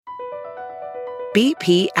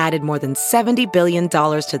BP added more than $70 billion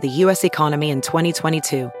to the U.S. economy in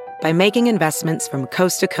 2022 by making investments from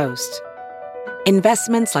coast to coast.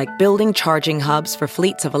 Investments like building charging hubs for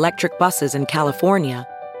fleets of electric buses in California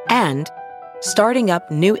and starting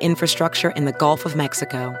up new infrastructure in the Gulf of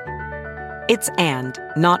Mexico. It's and,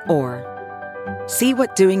 not or. See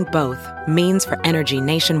what doing both means for energy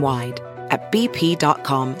nationwide at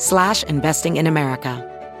bp.com/investing in America.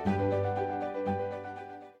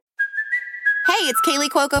 Hey, it's Kaylee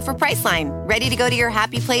Cuoco for Priceline. Ready to go to your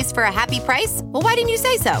happy place for a happy price? Well, why didn't you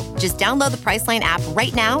say so? Just download the Priceline app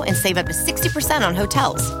right now and save up to 60% on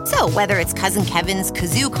hotels. So whether it's Cousin Kevin's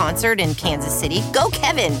Kazoo Concert in Kansas City, go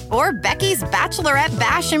Kevin, or Becky's Bachelorette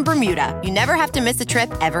Bash in Bermuda, you never have to miss a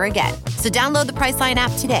trip ever again. So download the Priceline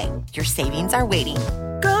app today. Your savings are waiting.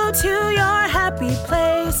 Go to your happy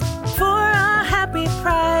place for a happy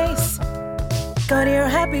price. Go to your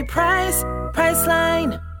happy price,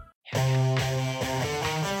 Priceline.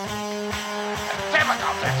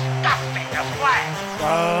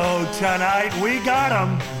 Oh, tonight we got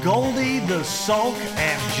 'em. Goldie, the Sulk,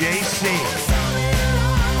 and JC.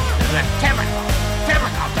 The typical,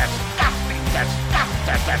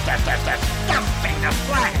 disgusting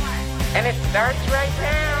display. And it starts right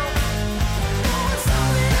now.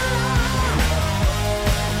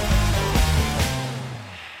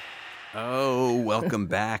 Oh, welcome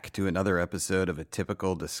back to another episode of A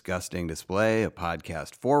Typical Disgusting Display, a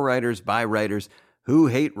podcast for writers by writers who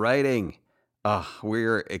hate writing.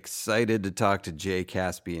 We're excited to talk to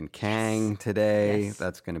Caspian Kang today. Yes.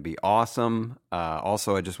 That's going to be awesome.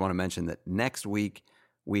 Also, I just want to mention that next week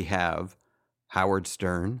we have Howard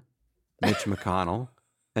Stern, Mitch McConnell,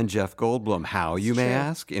 and Jeff Goldblum. How, you may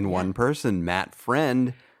ask? In one person, Matt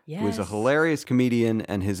Friend, who is a hilarious comedian,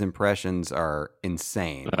 and his impressions are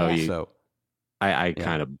insane. I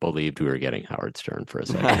kind of believed we were getting Howard Stern for a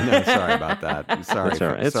second. I know, sorry about that. Sorry,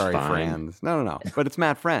 friends. No. But it's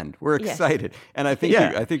Matt Friend. We're excited, and I think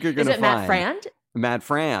you're going to find Matt Friend. Matt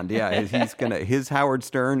Friend, yeah, his Howard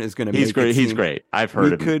Stern is going to. He's great. He's great. I've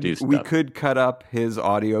heard him do stuff. We could cut up his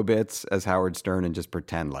audio bits as Howard Stern and just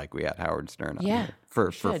pretend like we had Howard Stern on here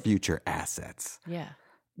for future assets. Yeah.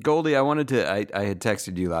 Goldie, I had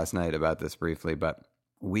texted you last night about this briefly, but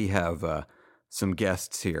we have some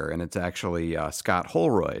guests here, and it's actually Scott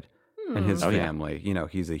Holroyd and his family. You know,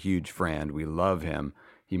 he's a huge friend. We love him.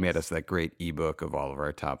 He made us that great ebook of all of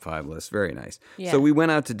our top 5 lists. Very nice. Yeah. So we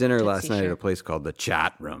went out to dinner last night at a place called the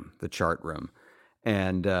Chart Room,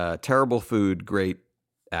 and terrible food, great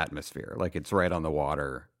atmosphere. Like, it's right on the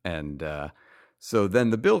water. And so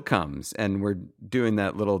then the bill comes, and we're doing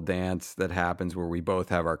that little dance that happens where we both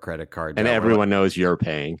have our credit card. And everyone knows you're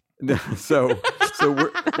paying. So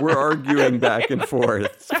we're arguing back and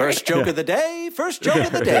forth. First joke of the day.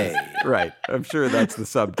 Right. I'm sure that's the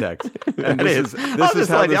subtext. And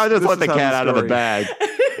I'll just let the cat out of the bag.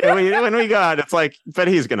 when we got, it's like, but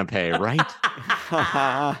he's going to pay, right?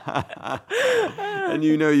 And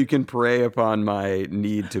you can prey upon my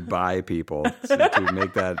need to buy people to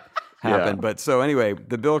make that happen. But so anyway,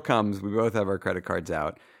 the bill comes. We both have our credit cards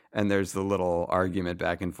out, and there's the little argument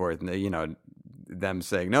back and forth. And them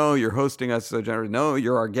saying, no, you're hosting us so generous. No,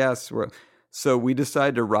 you're our guests. So we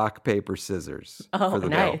decide to rock, paper, scissors for the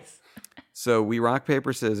bill. So we rock,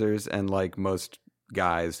 paper, scissors, and like most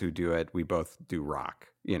guys who do it, we both do rock,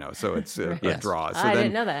 so it's a draw. So I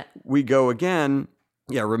didn't know that. We go again.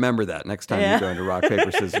 Yeah, remember that. Next time you go into rock,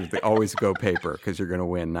 paper, scissors, they always go paper because you're going to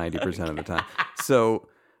win 90% of the time. So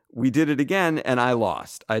we did it again, and I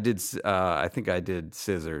lost. I think I did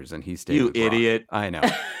scissors, and he stayed. You with idiot! Rock. I know.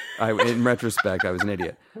 In retrospect, I was an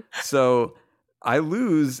idiot. So I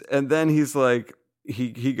lose, and then he's like,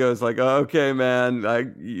 he goes like, oh, "Okay,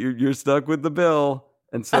 man, you're stuck with the bill."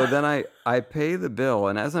 And so then I pay the bill,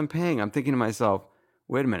 and as I'm paying, I'm thinking to myself,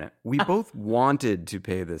 "Wait a minute, we both wanted to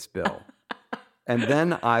pay this bill." And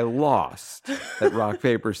then I lost at rock,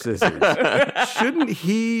 paper, scissors. Shouldn't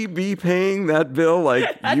he be paying that bill?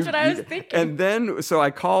 That's what I was thinking. And then, so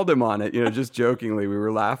I called him on it, just jokingly. We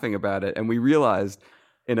were laughing about it. And we realized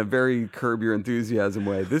in a very Curb Your Enthusiasm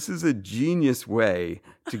way, this is a genius way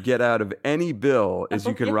to get out of any bill is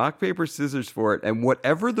you can rock, paper, scissors for it. And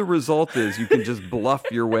whatever the result is, you can just bluff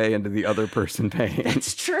your way into the other person paying.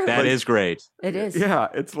 That's true. That is great. It is. Yeah,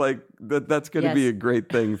 it's like that's going to be a great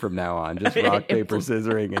thing from now on. Just rock, paper,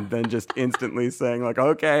 scissoring, and then just instantly saying like,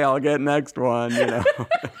 okay, I'll get next one, I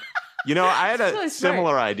had a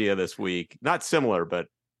similar idea this week. Not similar, but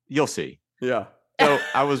you'll see. Yeah. So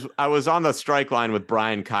I was on the strike line with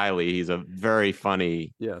Brian Kiley. He's a very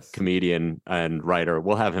funny comedian and writer.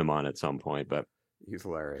 We'll have him on at some point, but he's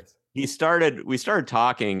hilarious. We started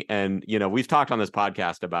talking, and we've talked on this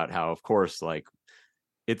podcast about how, of course, like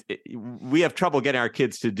we have trouble getting our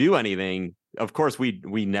kids to do anything. Of course, we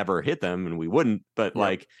never hit them, and we wouldn't. But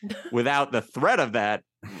like, without the threat of that,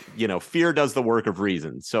 fear does the work of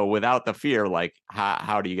reason. So without the fear, like,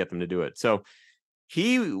 how do you get them to do it? So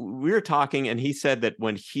we were talking, and he said that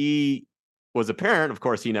when he was a parent, of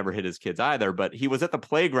course, he never hit his kids either. But he was at the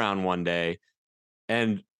playground one day,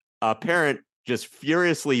 and a parent just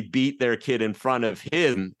furiously beat their kid in front of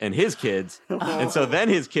him and his kids. And so then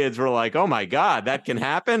his kids were like, oh my God, that can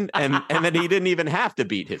happen. And then he didn't even have to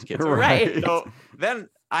beat his kids. Right. So then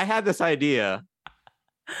I had this idea.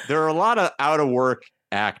 There are a lot of out of work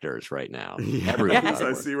actors right now. Yes.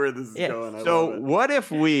 I see where this is going. So what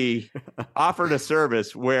if we offered a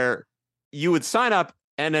service where you would sign up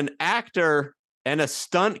and an actor and a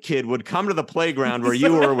stunt kid would come to the playground where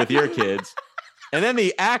you were with your kids, and then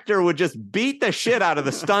the actor would just beat the shit out of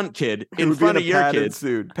the stunt kid in front of your kids.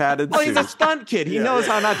 Padded Oh, suit. he's a stunt kid. He knows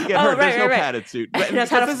how not to get hurt. There's no padded suit. Knows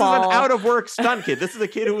how to this fall. is an out-of-work stunt kid. This is a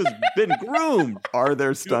kid who has been groomed. Are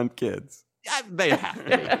there stunt kids? They have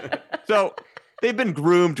to be. So they've been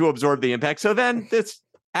groomed to absorb the impact. So then this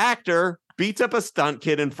actor beats up a stunt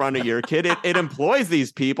kid in front of your kid. It employs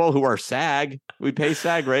these people who are SAG. We pay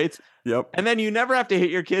SAG rates. Yep. And then you never have to hit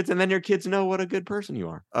your kids, and then your kids know what a good person you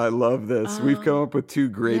are. I love this. We've come up with two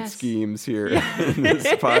great schemes here in this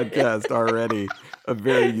podcast already. A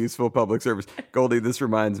very useful public service. Goldie, this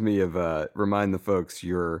reminds me of, remind the folks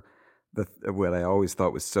what I always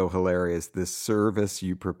thought was so hilarious, this service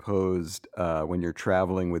you proposed when you're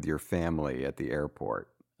traveling with your family at the airport.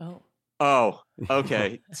 Oh,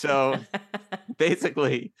 okay. So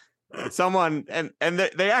basically, someone and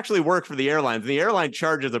they actually work for the airlines. The airline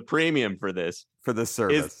charges a premium for this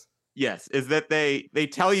service. Is that they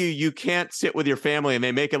tell you can't sit with your family, and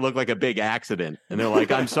they make it look like a big accident. And they're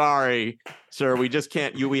like, "I'm sorry, sir, we just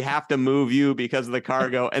can't. We have to move you because of the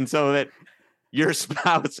cargo." And so that your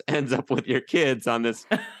spouse ends up with your kids on this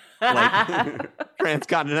like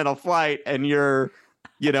transcontinental flight, and you're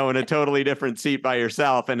in a totally different seat by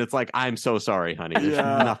yourself, and it's like, I'm so sorry, honey. There's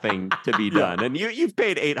nothing to be done, and you've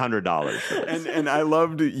paid $800 for this. And I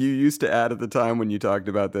loved you used to add at the time when you talked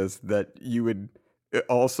about this that you would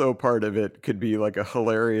also, part of it could be like a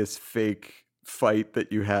hilarious fake fight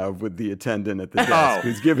that you have with the attendant at the desk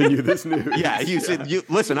who's giving you this news. Yeah, you said,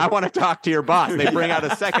 listen, I want to talk to your boss. They bring out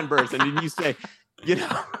a second person, and you say, so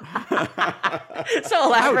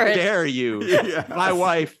elaborate. How dare you? Yes. My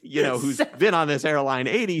wife, who's been on this airline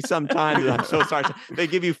 80 sometimes, I'm so sorry. They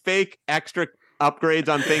give you fake extra upgrades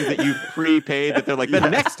on things that you prepaid that they're like, the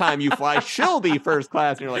next time you fly, she'll be first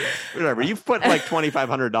class. And you're like, whatever. You've put like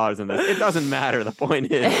 $2,500 in this. It doesn't matter. The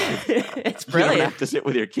point is, it's brilliant. You don't have to sit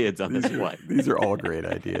with your kids on this flight. These are all great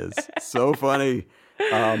ideas. So funny.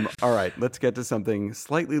 All right, let's get to something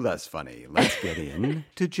slightly less funny. Let's get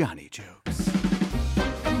into Johnny jokes.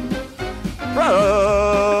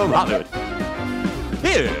 From Hollywood,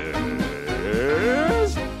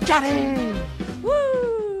 here's Johnny.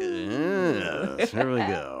 Woo! Yes, here we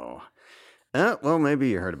go. Well, maybe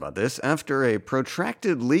you heard about this. After a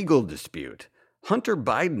protracted legal dispute, Hunter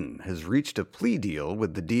Biden has reached a plea deal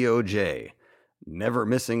with the DOJ. Never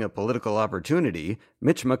missing a political opportunity,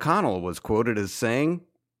 Mitch McConnell was quoted as saying,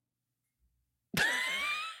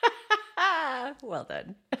 well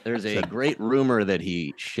done. There's a great rumor that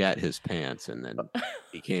he shat his pants and then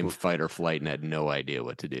became fight or flight and had no idea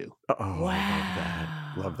what to do. Oh,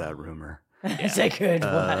 wow. Love that rumor. That's a good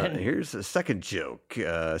one. Here's a second joke.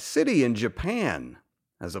 A city in Japan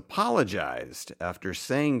has apologized after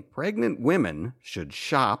saying pregnant women should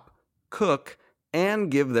shop, cook, and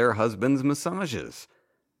give their husbands massages.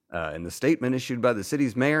 In the statement issued by the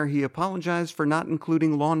city's mayor, he apologized for not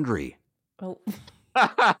including laundry. Oh.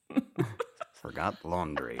 Forgot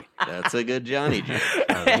laundry. That's a good Johnny joke.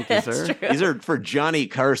 Thank you, sir. These are for Johnny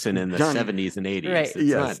Carson in the 70s and 80s. Right.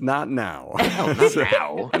 Yes, not now. Not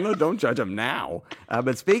now. No, don't judge him now.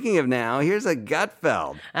 But speaking of now, here's a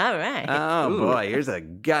Gutfeld. All right. Oh, boy, here's a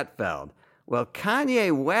Gutfeld. Well,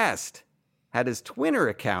 Kanye West had his Twitter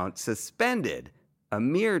account suspended a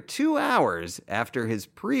mere 2 hours after his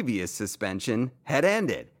previous suspension had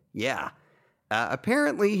ended. Yeah.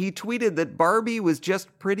 Apparently, he tweeted that Barbie was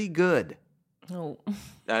just pretty good. Oh.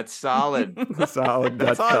 That's solid. Solid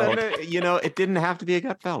That's Gutfeld. solid. It didn't have to be a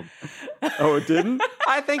Gutfeld. Oh, it didn't?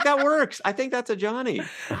 I think that works. I think that's a Johnny.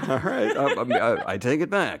 All right. I take it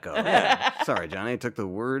back. Oh, yeah. Sorry, Johnny. I took the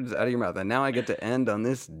words out of your mouth. And now I get to end on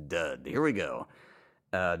this dud. Here we go.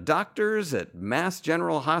 Doctors at Mass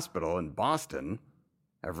General Hospital in Boston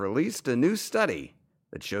have released a new study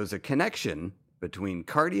that shows a connection between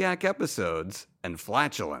cardiac episodes and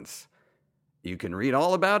flatulence. You can read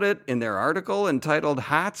all about it in their article entitled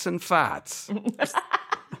Hots and Fots.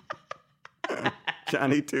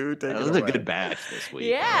 Johnny 2, take That it was a away. good batch this week.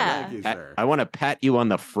 Yeah. Thank you, Pat, sir. I want to pat you on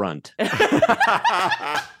the front.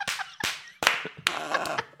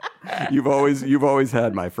 You've always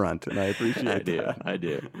had my front, and I appreciate I do. that. I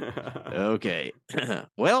do. Okay.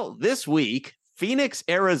 Well, this week, Phoenix,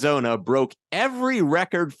 Arizona broke every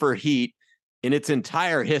record for heat in its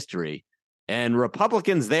entire history, and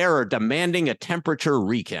Republicans there are demanding a temperature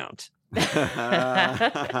recount. It's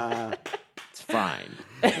fine.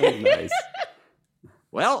 Nice.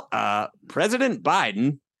 Well, President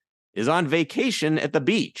Biden is on vacation at the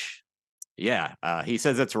beach. Yeah, he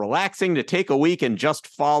says it's relaxing to take a week and just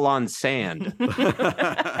fall on sand.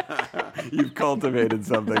 You've cultivated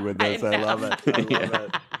something with this. I love it. I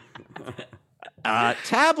love it.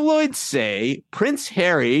 Tabloids say Prince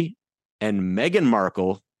Harry and Meghan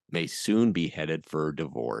Markle may soon be headed for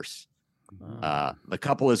divorce. The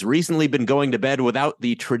couple has recently been going to bed without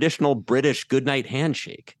the traditional British goodnight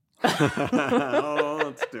handshake.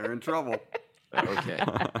 Oh, they're in trouble. Okay.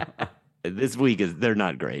 This week they're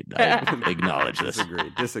not great. I acknowledge this.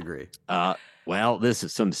 Disagree. Well, this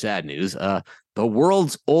is some sad news. The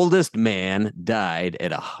world's oldest man died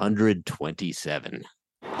at 127.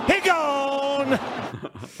 He gone!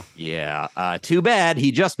 Yeah, too bad.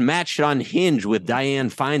 He just matched on Hinge with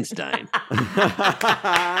Dianne Feinstein.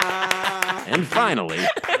 And finally,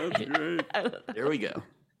 here we go.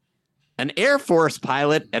 An Air Force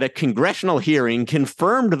pilot at a congressional hearing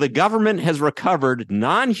confirmed the government has recovered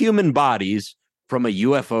non-human bodies from a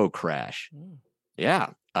UFO crash.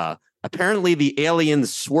 Yeah. Apparently the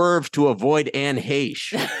aliens swerved to avoid Anne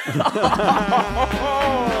Heche.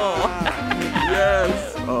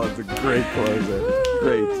 Yes. Oh, it's a great closer.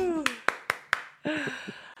 Great.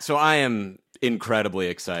 So I am incredibly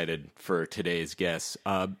excited for today's guest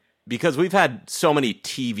because we've had so many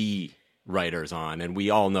TV writers on, and we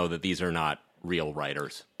all know that these are not real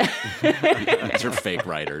writers. These are fake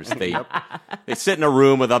writers. They sit in a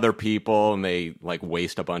room with other people and they like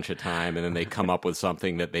waste a bunch of time, and then they come up with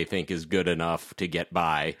something that they think is good enough to get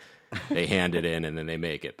by. They hand it in and then they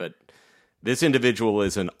make it. But this individual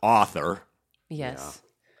is an author, Yes.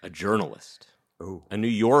 a journalist, a New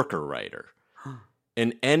Yorker writer,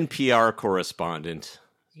 an NPR correspondent,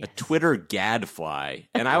 a Twitter gadfly,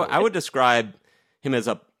 and I would describe him as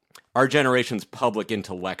our generation's public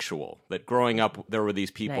intellectual. That growing up, there were these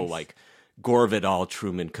people like Gore Vidal,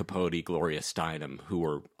 Truman Capote, Gloria Steinem, who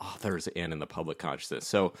were authors and in the public consciousness.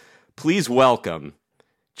 So please welcome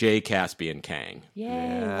J. Caspian Kang.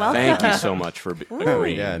 Yay. Welcome. Thank you so much for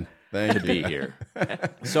agreeing Again, thank to you. be here.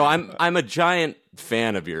 So I'm a giant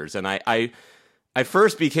fan of yours, and I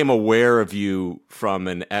first became aware of you from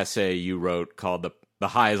an essay you wrote called "The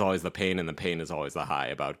High is Always the Pain, and the Pain is Always the High"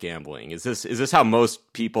 about gambling. Is this how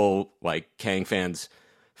most people like Kang fans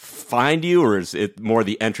find you, or is it more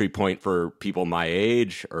the entry point for people my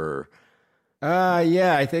age? Or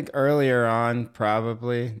Yeah, I think earlier on,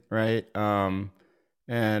 probably, right?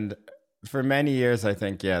 And for many years, I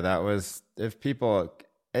think, that was, if people,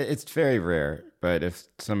 it's very rare, but if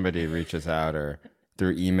somebody reaches out or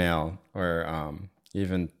through email or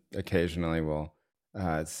even occasionally will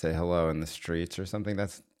say hello in the streets or something,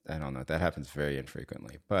 I don't know, that happens very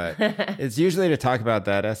infrequently, but it's usually to talk about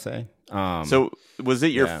that essay. So was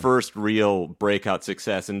it your first real breakout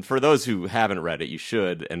success? And for those who haven't read it, you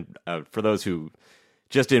should. And for those who,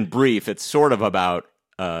 just in brief, it's sort of about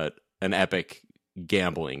an epic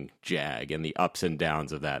gambling jag and the ups and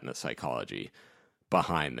downs of that and the psychology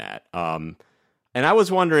behind that. And I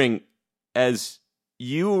was wondering, as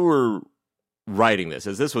you were writing this,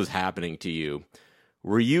 as this was happening to you,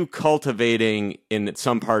 were you cultivating in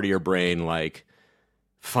some part of your brain like,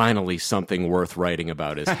 finally something worth writing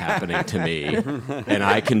about is happening to me, and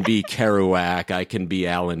I can be Kerouac, I can be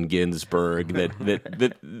Allen Ginsberg,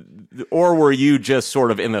 or were you just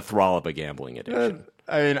sort of in the thrall of a gambling addiction?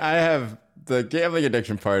 I mean, the gambling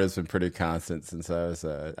addiction part has been pretty constant since I was,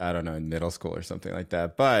 I don't know, in middle school or something like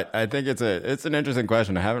that. But I think it's an interesting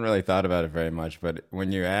question. I haven't really thought about it very much. But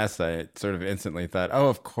when you asked, I sort of instantly thought, oh,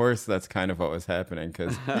 of course, that's kind of what was happening.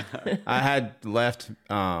 Because I had left,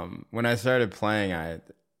 when I started playing, I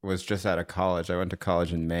was just out of college. I went to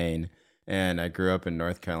college in Maine. And I grew up in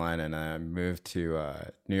North Carolina, and I moved to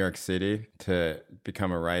New York City to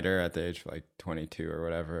become a writer at the age of like 22 or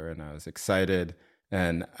whatever. And I was excited.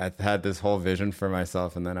 And I had this whole vision for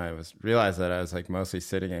myself, and then I realized that I was like mostly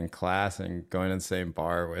sitting in class and going to the same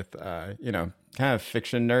bar with, kind of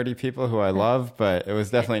fiction nerdy people who I love, but it was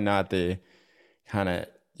definitely not the kind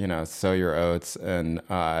of, sow your oats and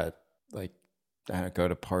go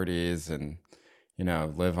to parties and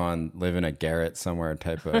live in a garret somewhere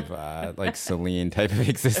type of like Celine type of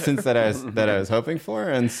existence that I was hoping for,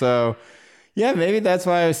 and so. Yeah, maybe that's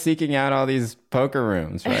why I was seeking out all these poker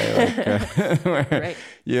rooms, right? Like, where Right.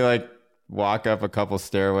 you like walk up a couple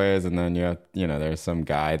stairways and then there's some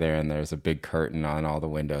guy there and there's a big curtain on all the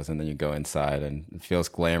windows and then you go inside and it feels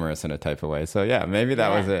glamorous in a type of way. So yeah, maybe that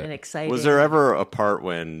was it. And exciting. Was there ever a part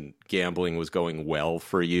when gambling was going well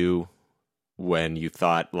for you when you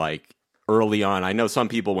thought like early on, I know some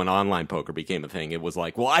people when online poker became a thing, it was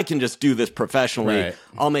like, well, I can just do this professionally. Right.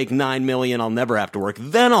 I'll make $9 million. I'll never have to work.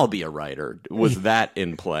 Then I'll be a writer. Was that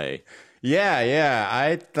in play? Yeah.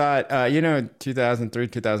 I thought, 2003,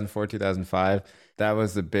 2004, 2005, that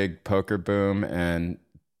was the big poker boom. And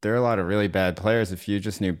there are a lot of really bad players. If you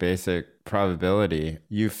just knew basic probability,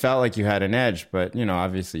 you felt like you had an edge. But,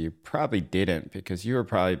 obviously you probably didn't because you were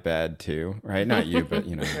probably bad too, right? Not you, but,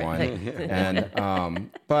 one.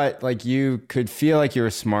 And, but like you could feel like you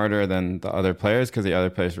were smarter than the other players because the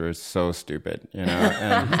other players were so stupid,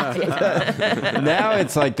 And now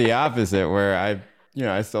it's like the opposite where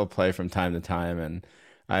I still play from time to time and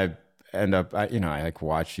I end up, I like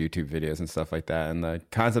watch YouTube videos and stuff like that. And the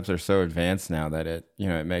concepts are so advanced now that it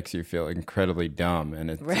makes you feel incredibly dumb.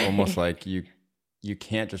 And it's almost like you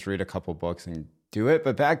can't just read a couple books and do it.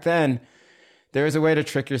 But back then there was a way to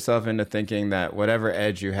trick yourself into thinking that whatever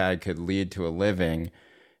edge you had could lead to a living.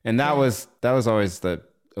 And that was always the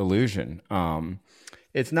illusion.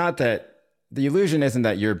 It's not that the illusion isn't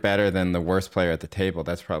that you're better than the worst player at the table.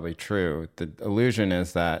 That's probably true. The illusion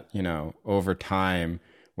is that, over time,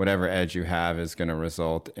 whatever edge you have is going to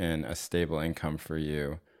result in a stable income for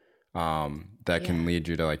you that can lead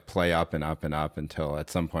you to like play up and up and up until at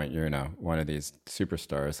some point you're one of these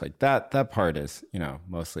superstars. Like that part is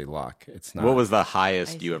mostly luck. It's not. What was the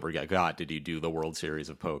highest you ever got? Did you do the World Series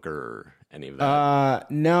of Poker or any of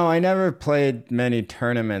that? No, I never played many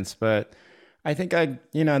tournaments, but I think there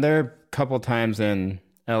are a couple times in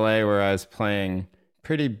LA where I was playing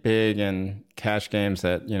pretty big and cash games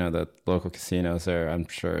at the local casinos there. I'm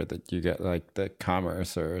sure that you get like the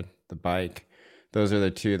Commerce or the Bike. Those are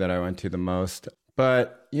the two that I went to the most.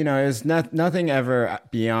 But it's nothing ever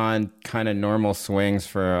beyond kind of normal swings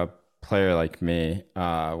for a player like me,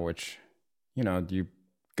 which you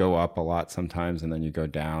go up a lot sometimes and then you go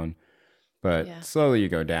down, but slowly you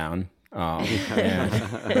go down. They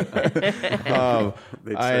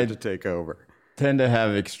start to take over. Tend to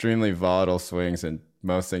have extremely volatile swings in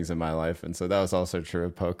most things in my life, and so that was also true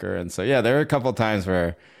of poker. And so there were a couple of times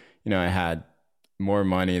where I had more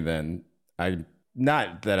money than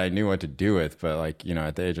not that I knew what to do with, but like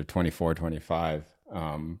at the age of 24, 25,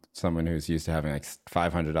 someone who's used to having like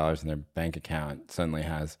 $500 in their bank account suddenly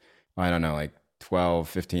has, I don't know, like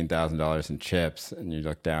 $12,000-$15,000 in chips, and you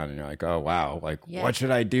look down and you're like, oh wow, like what should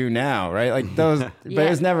I do now, right? Like those, but it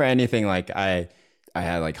was never anything like I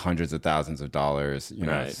had like hundreds of thousands of dollars,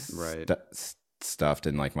 stuffed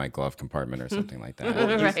in like my glove compartment or something like that.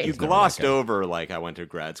 Well, you glossed over like I went to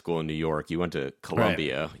grad school in New York. You went to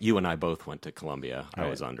Columbia. Right. You and I both went to Columbia. Right. I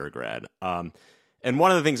was undergrad. And one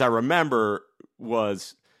of the things I remember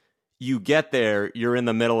was you get there, you're in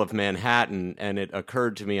the middle of Manhattan, and it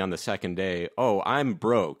occurred to me on the second day, oh, I'm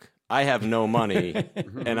broke. I have no money,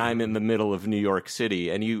 and I'm in the middle of New York City.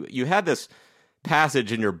 And you had this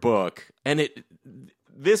passage in your book, and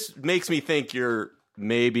this makes me think you're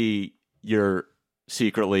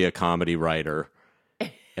secretly a comedy writer,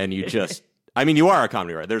 and you just you are a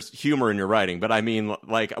comedy writer. There's humor in your writing, but I mean,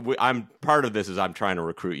 like, I'm part of this is I'm trying to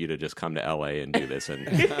recruit you to just come to LA and do this, and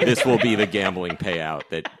this will be the gambling payout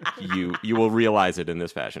that you will realize it in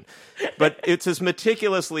this fashion. But it's this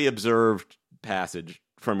meticulously observed passage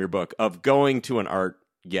from your book of going to an art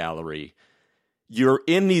gallery. You're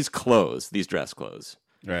in these clothes, these dress clothes.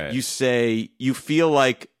 Right. You say you feel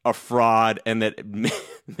like a fraud, and that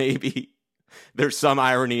maybe there's some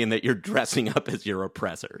irony in that you're dressing up as your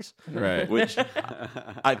oppressors, right? Which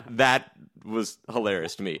that was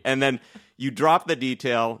hilarious to me. And then you drop the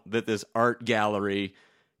detail that this art gallery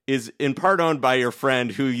is in part owned by your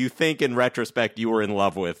friend who you think in retrospect you were in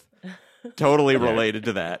love with, totally related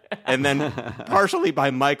to that. And then partially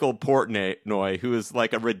by Michael Portnoy, who is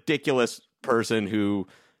like a ridiculous person who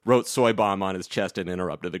wrote Soy Bomb on his chest and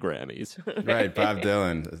interrupted the Grammys. Right, Bob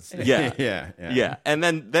Dylan. Yeah. And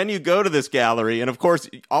then you go to this gallery, and of course,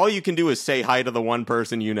 all you can do is say hi to the one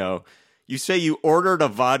person you know. You say you ordered a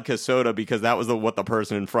vodka soda because that was what the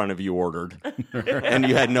person in front of you ordered. And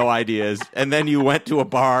you had no ideas. And then you went to a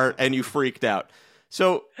bar and you freaked out.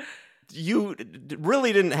 So you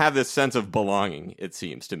really didn't have this sense of belonging, it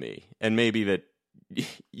seems to me. And maybe that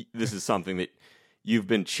this is something that you've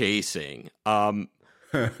been chasing.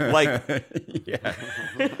 Like,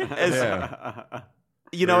 as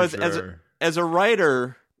a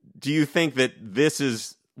writer, do you think that this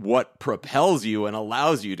is what propels you and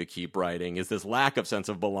allows you to keep writing is this lack of sense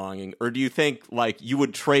of belonging? Or do you think like you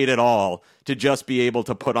would trade it all to just be able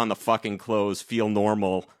to put on the fucking clothes, feel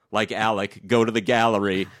normal like Alec, go to the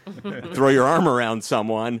gallery, throw your arm around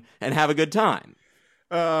someone and have a good time?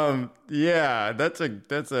 Yeah, that's a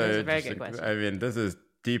very good question. I mean, this is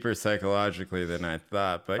deeper psychologically than I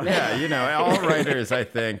thought, but yeah, you know, all writers I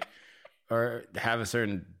think have a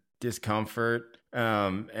certain discomfort,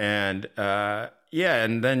 and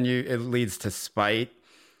then it leads to spite,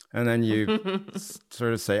 and then you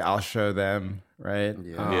sort of say, "I'll show them," right?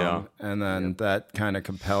 Yeah. And then that kind of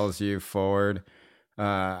compels you forward.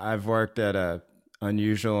 I've worked at a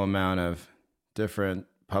unusual amount of different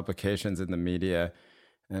publications in the media,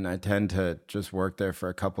 and I tend to just work there for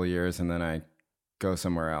a couple of years and then I go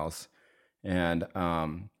somewhere else. And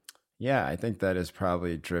I think that is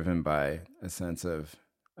probably driven by a sense of,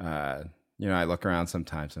 I look around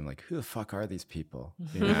sometimes and I'm like, who the fuck are these people?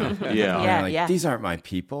 You know? Yeah. These aren't my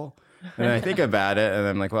people. And I think about it and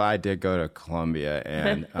I'm like, well, I did go to Columbia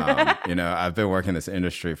and, I've been working in this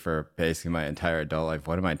industry for basically my entire adult life.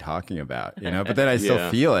 What am I talking about? But then I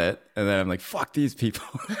still feel it. And then I'm like, fuck these people.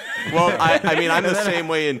 Well, I mean, I'm the same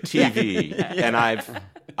way in TV and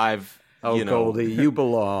I've Goldie, you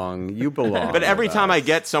belong. But every time I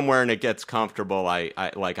get somewhere and it gets comfortable, I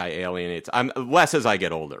alienate. I'm less as I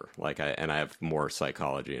get older, and I have more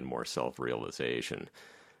psychology and more self-realization.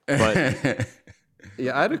 But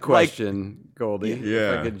yeah, I had a question, Goldie.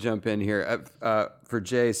 Yeah. If I could jump in here for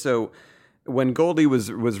Jay. So when Goldie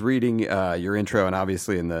was reading your intro, and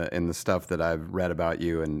obviously in the stuff that I've read about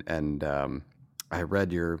you, and I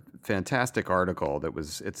read your fantastic article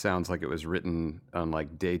it sounds like it was written on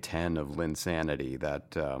like day 10 of Linsanity,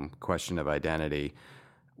 that question of identity,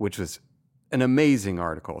 which was an amazing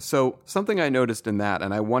article. So something I noticed in that,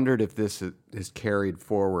 and I wondered if this is carried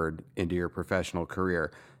forward into your professional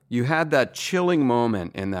career. You had that chilling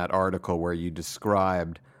moment in that article where you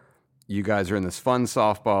described you guys are in this fun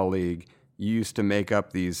softball league. You used to make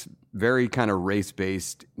up these very kind of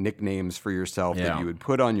race-based nicknames for yourself that you would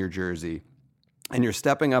put on your jersey. And you're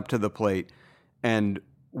stepping up to the plate, and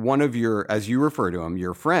one of your, as you refer to them,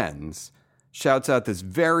 your friends, shouts out this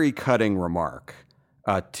very cutting remark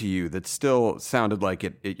to you that still sounded like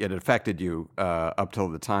it affected you up till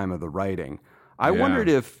the time of the writing. I wondered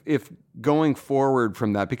if going forward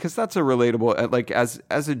from that, because that's a relatable, like as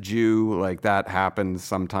a Jew, like that happens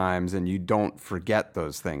sometimes, and you don't forget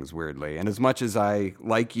those things weirdly. And as much as I,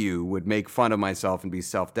 like you, would make fun of myself and be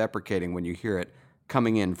self-deprecating when you hear it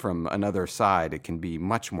coming in from another side, it can be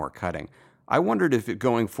much more cutting. I wondered if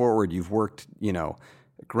going forward, you've worked,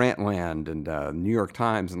 Grantland and New York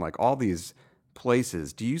Times and like all these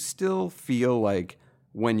places. Do you still feel like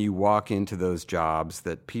when you walk into those jobs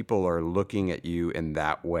that people are looking at you in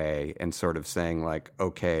that way and sort of saying like,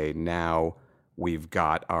 okay, now we've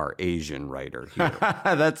got our Asian writer here?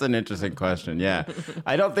 That's an interesting question. Yeah.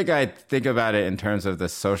 I don't think I think about it in terms of the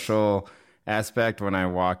social aspect when I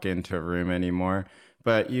walk into a room anymore,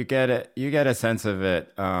 but you get a sense of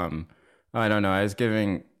it. I don't know. I was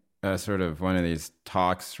giving sort of one of these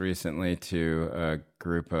talks recently to a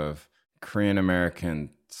group of Korean American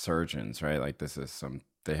surgeons, right? Like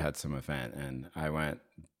they had some event and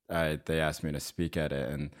they asked me to speak at it,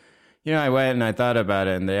 and I went and I thought about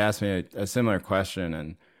it, and they asked me a similar question,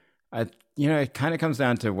 and it kind of comes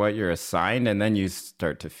down to what you're assigned, and then you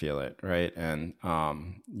start to feel it, right? And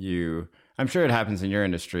I'm sure it happens in your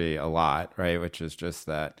industry a lot, right? Which is just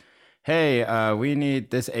that, hey, we need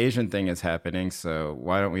this Asian thing is happening, so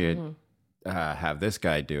why don't we have this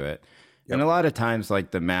guy do it? Yep. And a lot of times,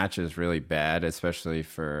 like, the match is really bad, especially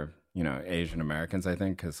for, Asian Americans, I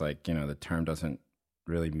think, because, like, the term doesn't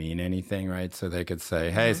really mean anything, right? So they could say,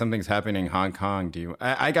 hey, something's happening in Hong Kong.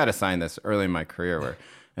 I got assigned this early in my career where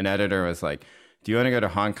an editor was like, do you want to go to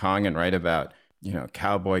Hong Kong and write about,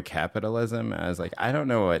 cowboy capitalism? I was like, I don't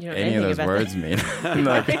know what any of those words mean.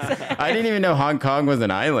 Like, I didn't even know Hong Kong was an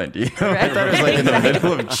island. I thought it was like in the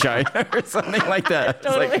middle of China or something like that.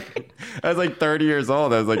 I was like 30 years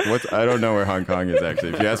old. I was like, I don't know where Hong Kong is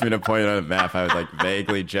actually. If you asked me to point on a map, I would like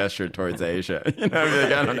vaguely gesture towards Asia. I'd be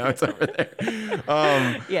like, I don't know, it's over there.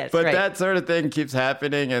 But that sort of thing keeps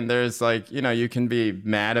happening, and there's like, you can be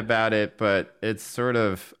mad about it, but it's sort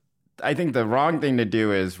of, I think the wrong thing to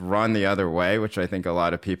do is run the other way, which I think a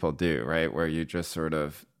lot of people do, right? Where you just sort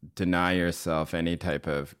of deny yourself any type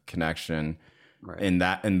of connection in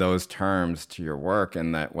those terms to your work,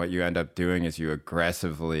 and that what you end up doing is you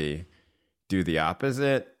aggressively do the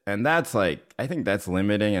opposite. And that's like, I think that's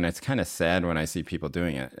limiting, and it's kind of sad when I see people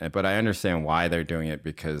doing it. But I understand why they're doing it,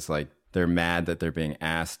 because like they're mad that they're being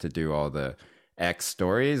asked to do all the X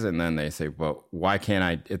stories, and then they say, well, why can't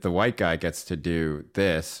I, if the white guy gets to do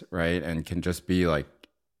this, right, and can just be like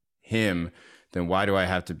him, then why do I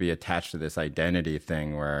have to be attached to this identity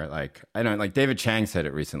thing where, like, I don't, like David Chang said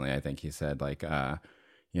it recently, I think he said, like, I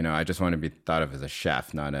just want to be thought of as a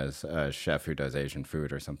chef, not as a chef who does Asian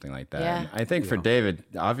food or something like that. Yeah. And I think for David,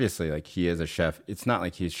 obviously, like, he is a chef. It's not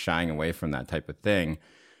like he's shying away from that type of thing,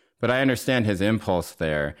 but I understand his impulse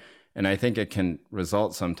there. And I think it can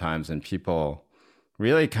result sometimes in people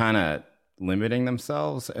really kind of limiting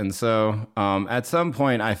themselves. And so at some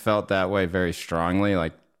point I felt that way very strongly,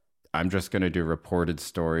 like I'm just going to do reported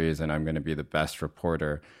stories and I'm going to be the best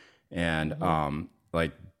reporter. And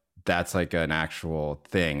like that's like an actual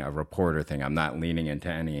thing, a reporter thing. I'm not leaning into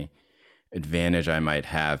any advantage I might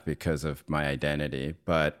have because of my identity.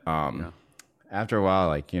 But after a while,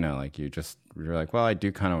 like, you're like, well, I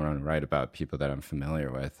do kind of want to write about people that I'm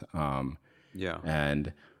familiar with.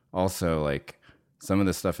 And also, like, some of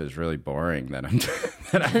this stuff is really boring that I'm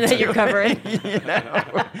that you're covering.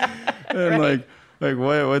 And like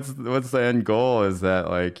what's the end goal? Is that,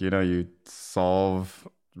 like, you solve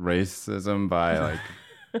racism by like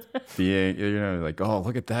being, like, oh,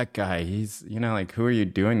 look at that guy. He's, like, who are you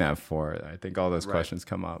doing that for? I think all those questions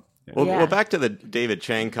come up. Well, back to the David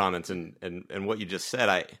Chang comments and what you just said,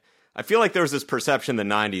 I feel like there was this perception in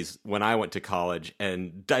the 90s when I went to college,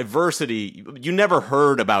 and diversity, you never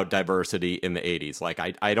heard about diversity in the 80s. Like,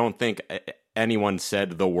 I don't think anyone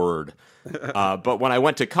said the word. But when I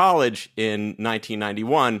went to college in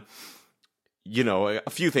 1991, a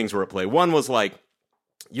few things were at play. One was like,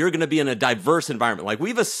 you're going to be in a diverse environment. Like,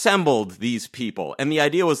 we've assembled these people. And the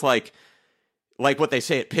idea was like what they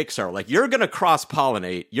say at Pixar, like, you're going to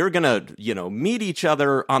cross-pollinate. You're going to, meet each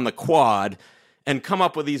other on the quad and come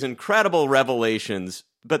up with these incredible revelations.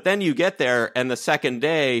 But then you get there, and the second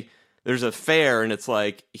day, there's a fair, and it's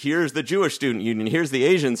like, here's the Jewish student union, here's the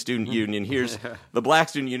Asian student union, here's the black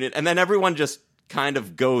student union, and then everyone just kind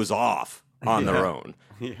of goes off on their own.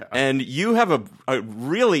 Yeah. And you have a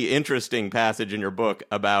really interesting passage in your book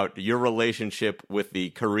about your relationship with the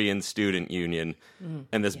Korean student union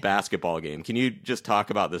and this basketball game. Can you just talk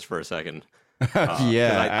about this for a second?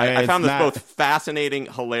 I found this both fascinating,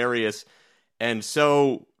 hilarious, and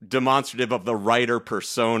so demonstrative of the writer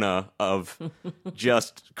persona of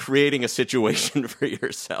just creating a situation for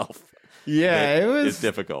yourself. Yeah, it was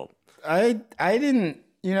difficult. I didn't,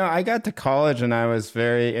 I got to college and I was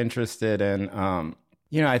very interested in,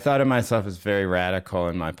 I thought of myself as very radical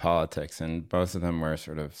in my politics, and both of them were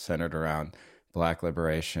sort of centered around Black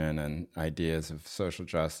liberation and ideas of social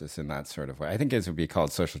justice in that sort of way. I think it would be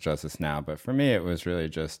called social justice now, but for me, it was really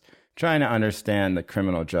just trying to understand the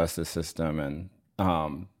criminal justice system and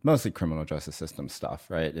mostly criminal justice system stuff,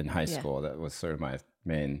 right? In high school, that was sort of my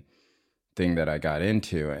main thing that I got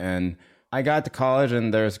into. And I got to college,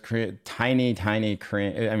 and there's tiny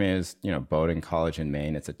Korean. I mean, it was, Bowdoin College in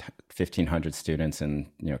Maine. It's 1,500 students in,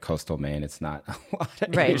 coastal Maine. It's not a lot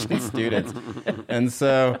of Asian students. And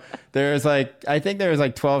so I think there was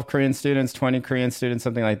 12 Korean students, 20 Korean students,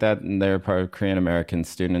 something like that. And they were part of Korean American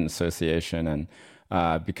Student Association. And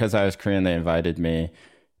because I was Korean, they invited me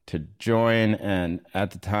to join. And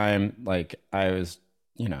at the time, I was,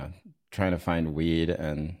 trying to find weed,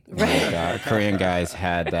 and Korean guys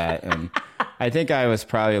had that. And I think I was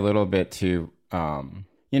probably a little bit too, I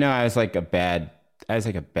was like a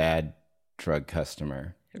bad drug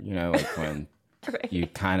customer, when you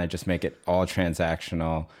kind of just make it all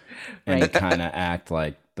transactional and you kind of act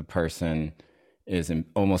like the person is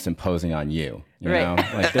almost imposing on you, know?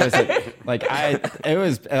 Like there's it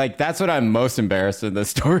was like, that's what I'm most embarrassed in the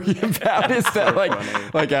story about, is that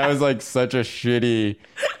like I was like such a shitty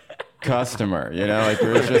customer, it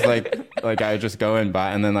was just like I would just go and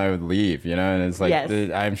buy, and then I would leave, and it's like,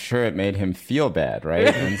 I'm sure it made him feel bad, right?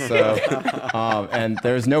 And so and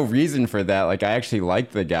there's no reason for that. Like, I actually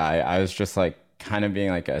liked the guy. I was just like kind of being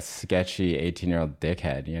like a sketchy 18-year-old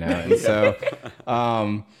dickhead, and so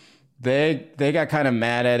they got kind of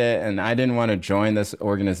mad at it, and I didn't want to join this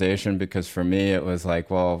organization because for me it was like,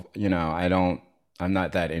 well, I'm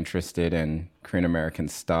not that interested in Korean American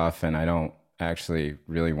stuff, and I don't actually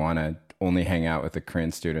really want to only hang out with the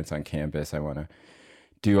Korean students on campus. I want to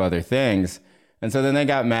do other things. And so then they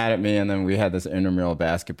got mad at me, and then we had this intramural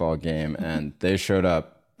basketball game, and they showed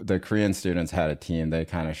up. The Korean students had a team. They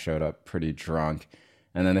kind of showed up pretty drunk,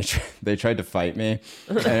 and then they tried to fight me.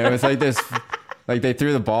 And it was like this, like they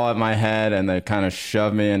threw the ball at my head, and they kind of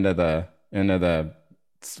shoved me into the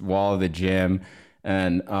wall of the gym.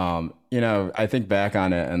 And, I think back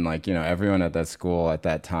on it, and everyone at that school at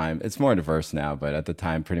that time, it's more diverse now, but at the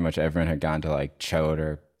time, pretty much everyone had gone to like Choate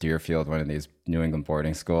or Deerfield, one of these New England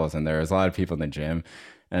boarding schools, and there was a lot of people in the gym,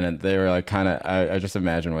 and they were like kind of, I just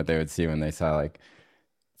imagine what they would see when they saw like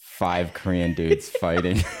 5 Korean dudes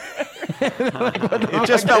fighting. It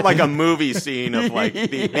just felt like a movie scene of like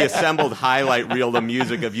the assembled highlight reel, the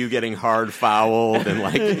music of you getting hard fouled and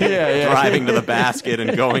like driving to the basket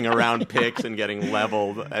and going around picks and getting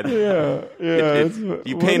leveled. And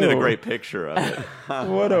you painted a great picture of it.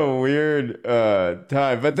 What a weird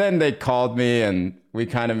time. But then they called me and we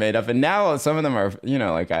kind of made up. And now some of them are,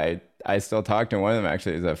 like I still talk to one of them,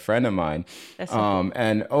 actually, is a friend of mine.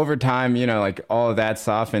 And over time, like all of that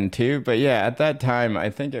softened too. But yeah, at that time, I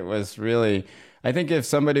think it was really, I think if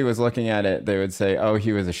somebody was looking at it, they would say, oh,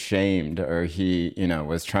 he was ashamed or he,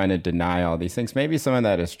 was trying to deny all these things. Maybe some of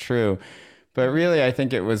that is true. But really, I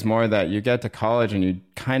think it was more that you get to college and you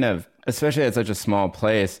kind of, especially at such a small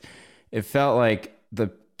place, it felt like the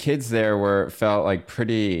kids there felt like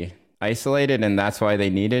pretty isolated, and that's why they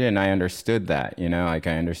needed it. And I understood that, I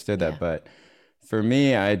understood that. But for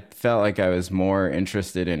me, I felt like I was more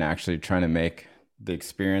interested in actually trying to make the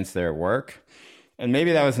experience there work. And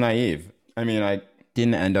maybe that was naive. I mean, I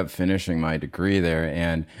didn't end up finishing my degree there,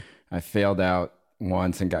 and I failed out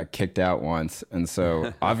once and got kicked out once. And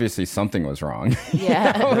so obviously something was wrong.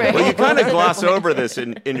 Yeah. Right. Well, you kind of gloss over this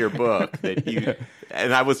in your book that you,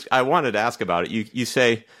 and I wanted to ask about it. You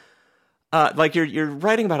say, like you're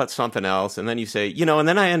writing about something else, and then you say, and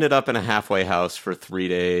then I ended up in a halfway house for 3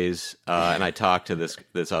 days, and I talked to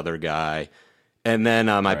this other guy, and then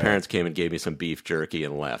my parents came and gave me some beef jerky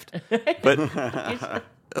and left. But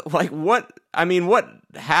like, what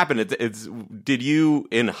happened? Did you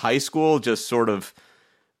in high school just sort of,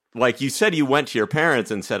 like you said, you went to your parents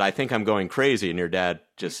and said, I think I'm going crazy, and your dad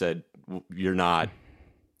just said, you're not.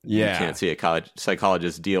 Yeah, you can't see a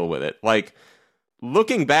psychologist, deal with it. Like,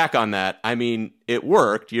 looking back on that, I mean, it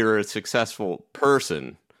worked. You're a successful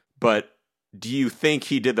person, but do you think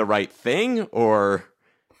he did the right thing, or?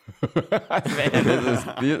 Man,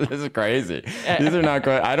 this is crazy. These are not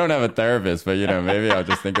great. I don't have a therapist, but maybe I'll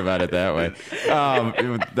just think about it that way.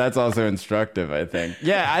 That's also instructive, I think.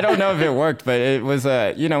 Yeah, I don't know if it worked, but it was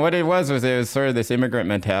what it was sort of this immigrant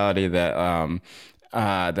mentality that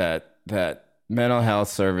that mental health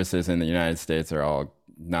services in the United States are all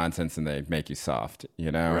nonsense and they make you soft,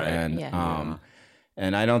 Right.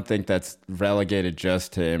 And I don't think that's relegated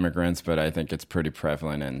just to immigrants, but I think it's pretty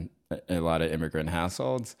prevalent in a lot of immigrant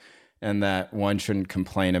households, and that one shouldn't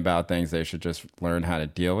complain about things. They should just learn how to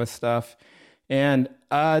deal with stuff. And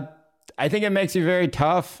I think it makes you very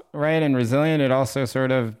tough, right? And resilient. It also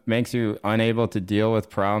sort of makes you unable to deal with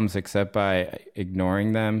problems except by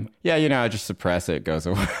ignoring them. Yeah, I just suppress it. It goes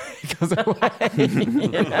away. It goes away.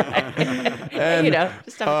 And,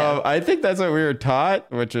 just dump it I think that's what we were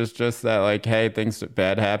taught, which is just that, like, hey, things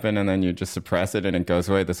bad happen, and then you just suppress it and it goes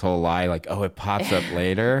away. This whole lie, like, oh, it pops up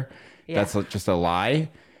later. That's just a lie.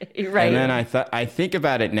 Right. And then I think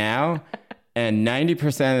about it now. And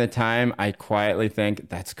 90% of the time, I quietly think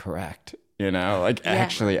that's correct.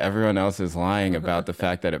 Actually, everyone else is lying about the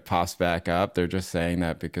fact that it pops back up. They're just saying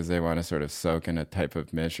that because they want to sort of soak in a type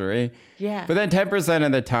of misery. Yeah. But then 10%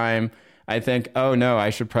 of the time, I think, oh, no, I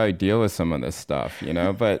should probably deal with some of this stuff,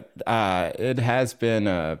 But it has been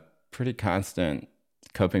a pretty constant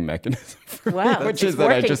coping mechanism for me, which is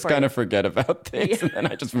that I just kind of forget about things and then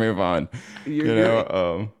I just move on.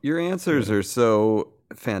 Your answers are so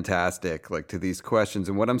fantastic, like, to these questions.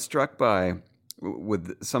 And what I'm struck by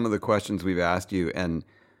with some of the questions we've asked you and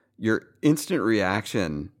your instant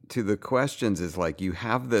reaction to the questions is like you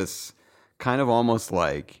have this kind of almost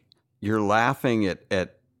like you're laughing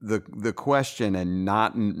at the question and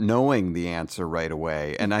not knowing the answer right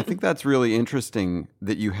away. And I think that's really interesting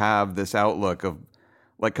that you have this outlook of,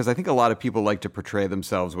 like, because I think a lot of people like to portray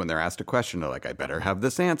themselves when they're asked a question. They're like, I better have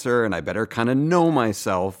this answer and I better kind of know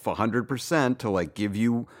myself 100% to like give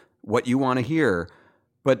you what you want to hear.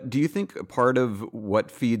 But do you think part of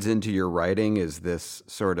what feeds into your writing is this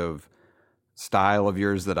sort of style of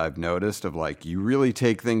yours that I've noticed of like you really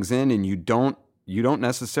take things in and you don't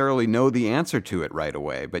necessarily know the answer to it right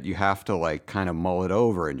away, but you have to like kind of mull it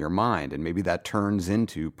over in your mind, and maybe that turns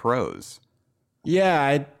into prose? Yeah,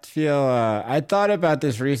 I feel I thought about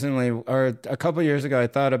this recently, or a couple years ago. I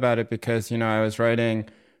thought about it because I was writing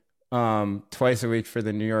twice a week for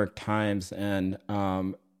the New York Times, and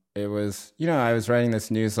it was I was writing this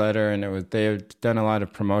newsletter, and they had done a lot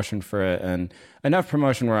of promotion for it, and enough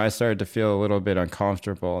promotion where I started to feel a little bit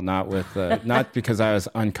uncomfortable. Not with not because I was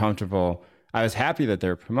uncomfortable. I was happy that they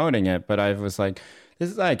were promoting it, but I was like, this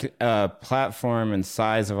is like a platform and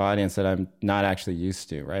size of audience that I'm not actually used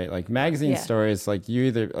to, right? Like magazine stories, like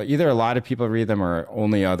either a lot of people read them or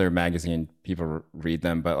only other magazine people read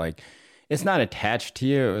them, but like it's not attached to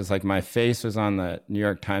you. It was like my face was on the New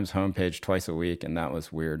York Times homepage twice a week, and that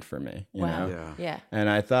was weird for me, you know? Yeah. And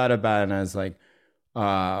I thought about it, and I was like,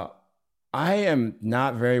 I am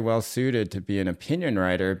not very well suited to be an opinion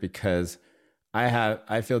writer because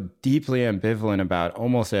I feel deeply ambivalent about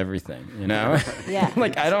almost everything, you know? Yeah.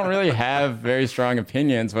 Like I don't really have very strong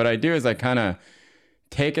opinions. What I do is I kind of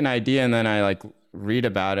take an idea and then I like read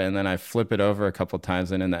about it and then I flip it over a couple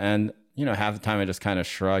times, and in the end, you know, half the time I just kind of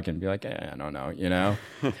shrug and be like, I don't know, you know?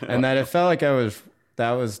 And that it felt like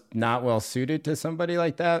that was not well suited to somebody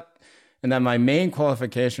like that. And that my main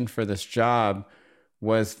qualification for this job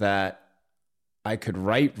was that I could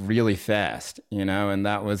write really fast, you know? And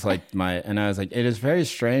that was like and I was like, it is very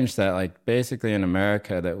strange that like basically in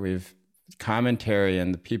America that we've commentary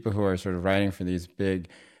and the people who are sort of writing for these big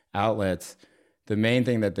outlets, the main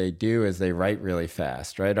thing that they do is they write really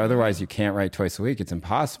fast, right? Otherwise, you can't write twice a week. It's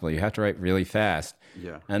impossible. You have to write really fast.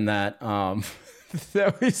 Yeah. And that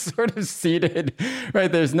that we sort of seated,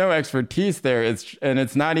 right? There's no expertise there.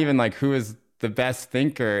 It's not even like who is the best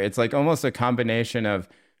thinker. It's like almost a combination of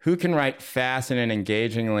who can write fast and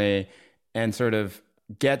engagingly and sort of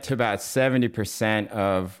get to about 70%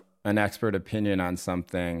 of an expert opinion on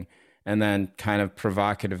something, and then kind of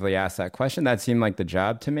provocatively ask that question. That seemed like the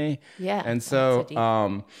job to me. Yeah. And so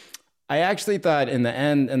I actually thought in the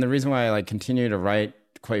end, and the reason why I like continue to write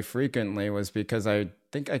quite frequently was because I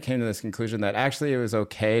think I came to this conclusion that actually it was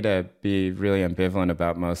okay to be really ambivalent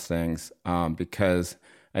about most things, because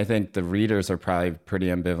I think the readers are probably pretty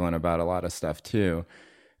ambivalent about a lot of stuff too.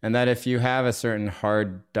 And that if you have a certain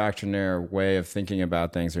hard doctrinaire way of thinking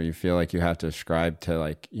about things, or you feel like you have to ascribe to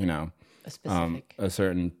like, you know, a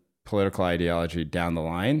certain political ideology down the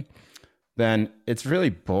line, then it's really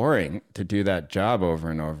boring to do that job over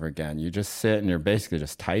and over again. You just sit and you're basically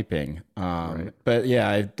just typing. Right. But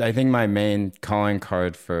yeah, I think my main calling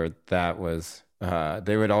card for that was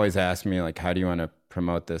they would always ask me like, how do you want to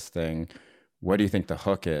promote this thing? What do you think the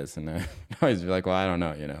hook is? And I'd always be like, well, I don't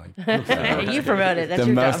know, you know. You promote it. That's the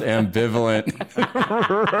your most job. ambivalent.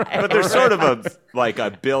 But there's sort of a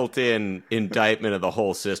built-in indictment of the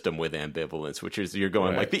whole system with ambivalence, which is you're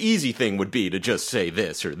going like the easy thing would be to just say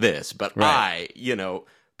this or this, but I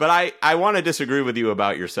want to disagree with you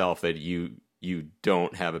about yourself that you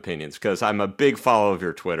don't have opinions, because I'm a big follower of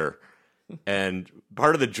your Twitter. And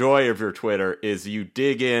part of the joy of your Twitter is you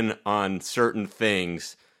dig in on certain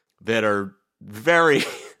things that are very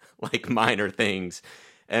like minor things,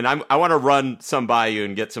 and I want to run some by you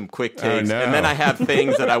and get some quick takes, and then I have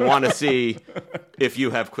things that I want to see if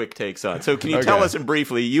you have quick takes on. So can you tell us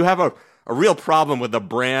briefly, you have a real problem with the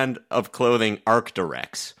brand of clothing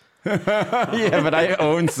Arc'teryx. Yeah, but I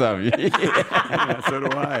own some. Yeah, so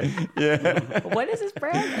do I. Yeah. What is this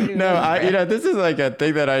brand? This is like a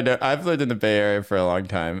thing that I know. I've lived in the Bay Area for a long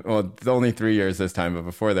time. Well, it's only 3 years this time, but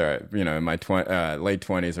before there, you know, in my late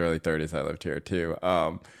 20s, early 30s, I lived here too.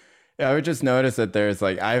 I would just notice that there's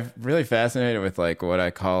like, I'm really fascinated with like what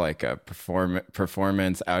I call like a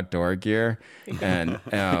performance outdoor gear, and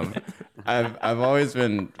I've always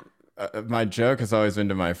been. My joke has always been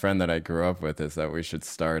to my friend that I grew up with is that we should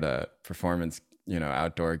start a performance, you know,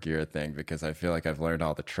 outdoor gear thing, because I feel like I've learned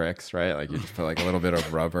all the tricks, right? Like you just put like a little bit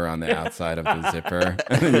of rubber on the outside of the zipper,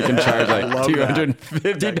 and then you can charge like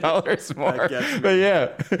 $250 more. But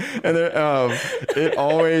yeah, and then, it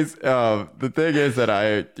always, the thing is that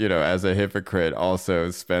I, you know, as a hypocrite, also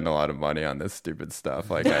spend a lot of money on this stupid stuff.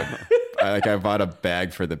 Like I bought a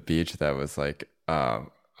bag for the beach that was like,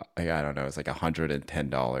 I don't know, it's like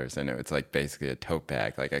 $110, and it's like basically a tote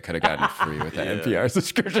bag. Like I could have gotten it free with the NPR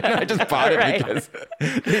subscription. I just bought it because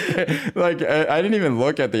like I didn't even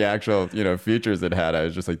look at the actual, you know, features it had. I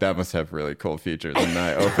was just like, that must have really cool features. And then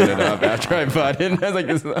I opened it up after I bought it, and I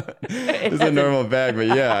was like, this is a normal bag. But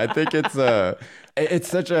yeah, I think it's a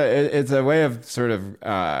way of sort of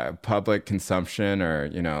public consumption, or,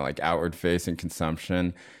 you know, like outward facing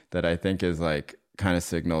consumption, that I think is like kind of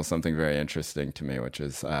signals something very interesting to me, which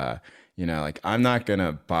is, you know, like I'm not going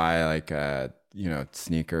to buy like, you know,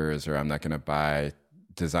 sneakers, or I'm not going to buy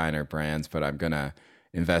designer brands, but I'm going to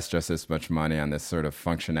invest just as much money on this sort of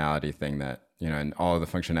functionality thing that, you know, and all of the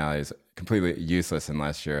functionality is completely useless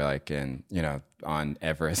unless you're like in, you know, on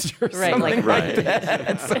Everest or something like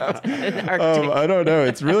that. So, I don't know.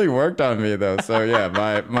 It's really worked on me though. So yeah,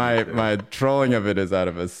 my trolling of it is out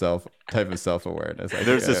of a type of self-awareness.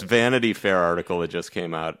 There's this Vanity Fair article that just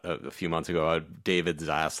came out a few months ago, David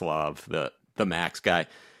Zaslav, the Max guy.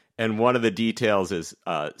 And one of the details is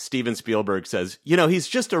Steven Spielberg says, you know, he's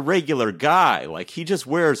just a regular guy. Like, he just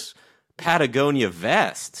wears Patagonia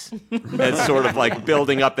vests. It's sort of like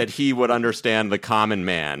building up that he would understand the common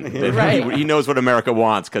man. That he knows what America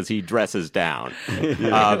wants because he dresses down.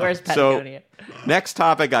 Where's Patagonia? So, next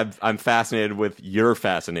topic I'm fascinated with, your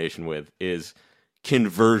fascination with, is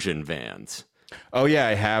conversion vans. Oh, yeah,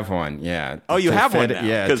 I have one. Yeah. Oh, you have one now?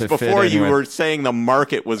 Yeah. Because before you were saying the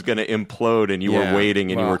market was going to implode and you were waiting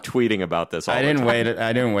and you were tweeting about this all the time.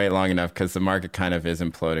 I didn't wait long enough because the market kind of is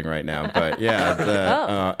imploding right now. But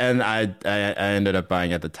yeah, and I ended up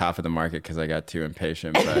buying at the top of the market because I got too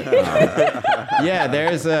impatient. But yeah,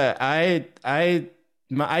 there's I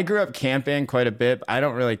grew up camping quite a bit. I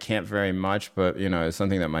don't really camp very much, but you know, it's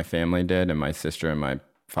something that my family did, and my sister and my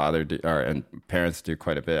father and parents do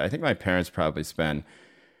quite a bit. I think my parents probably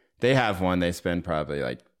they have one, they spend probably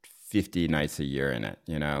like 50 nights a year in it,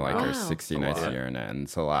 you know, like or 60 nights a year in it. And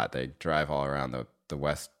it's a lot. They drive all around the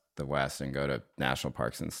West and go to national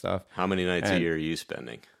parks and stuff. How many nights a year are you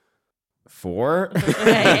spending? 4? More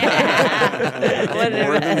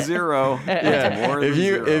than 0. Yeah. More than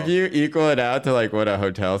zero. If you equal it out to like what a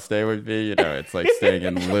hotel stay would be, you know, it's like staying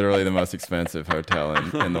in literally the most expensive hotel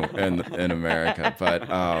in America.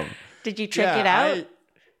 But did you trick it out?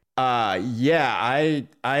 I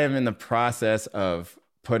am in the process of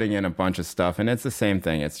putting in a bunch of stuff, and it's the same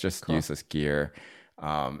thing. It's just useless gear,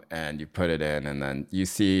 and you put it in, and then you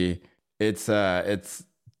see it's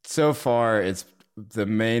so far it's. The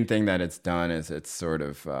main thing that it's done is it's sort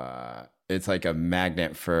of it's like a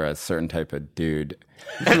magnet for a certain type of dude.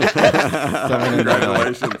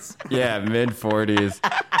 Congratulations. Mid-40s,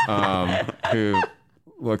 who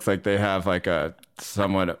looks like they have like a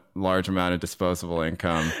somewhat large amount of disposable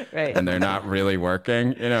income, right? And they're not really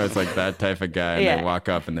working. You know, it's like that type of guy. And they walk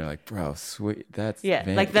up and they're like, "Bro, sweet, that's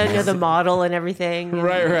like the model and everything."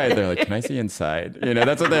 Right. They're like, "Can I see inside?" You know,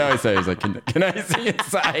 that's what they always say. He's like, "Can I see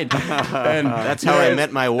inside?" And that's how I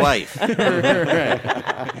met my wife. Right.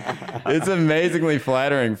 It's amazingly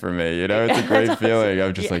flattering for me. You know, it's a great feeling.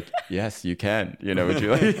 I'm just like, yes, you can. You know, would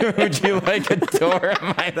you like a tour of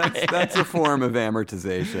my? That's a form of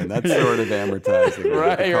amortization. That's sort of amortizing.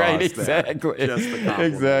 Right, exactly.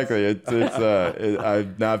 Exactly.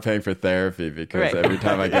 I'm not paying for therapy because every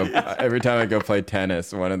time I go play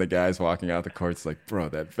tennis, one of the guys walking out the court's like, "Bro,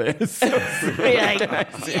 that fan is so sweet."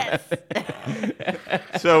 Yes.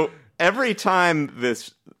 So every time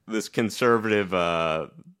this conservative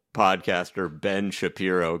podcaster Ben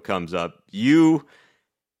Shapiro comes up, you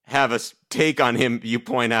have a take on him. You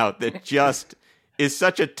point out that just is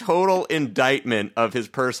such a total indictment of his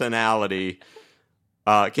personality.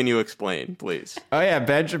 Can you explain, please? Oh, yeah.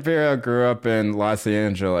 Ben Shapiro grew up in Los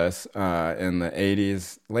Angeles in the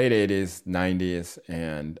 80s, late 80s, 90s,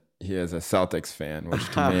 and he is a Celtics fan, which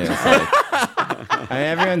to me is like...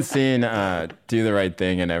 everyone's seen Do the Right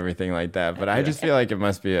Thing and everything like that, but I just feel like it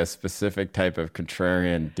must be a specific type of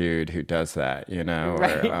contrarian dude who does that, you know?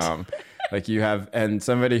 Right. Or, like you have... And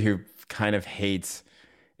somebody who kind of hates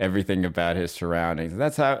everything about his surroundings.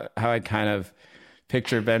 That's how I kind of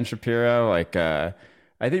picture Ben Shapiro, like...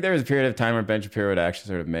 I think there was a period of time where Ben Shapiro would actually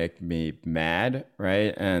sort of make me mad,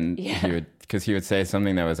 right? And he would say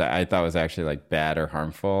something that I thought was actually like bad or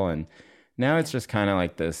harmful. And now it's just kind of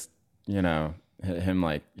like this, you know, him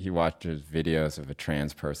like he watches videos of a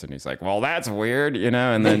trans person. He's like, well, that's weird, you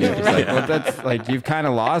know? And then you're just like, well, that's like, you've kind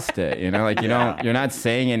of lost it, you know? Like you're not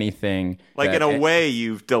saying anything. Like in a way,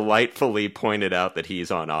 you've delightfully pointed out that he's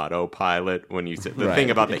on autopilot when you said the thing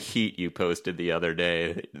about the heat you posted the other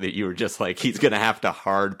day, that you were just like, he's going to have to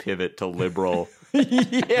hard pivot to liberal.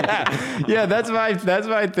 Yeah. That's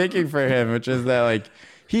my thinking for him, which is that like,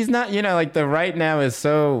 he's not, you know, like the right now is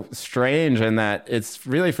so strange in that it's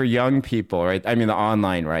really for young people, right? I mean, the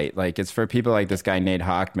online right. Like it's for people like this guy, Nate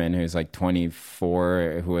Hochman, who's like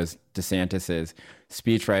 24, who was DeSantis's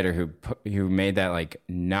speechwriter who made that like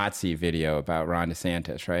Nazi video about Ron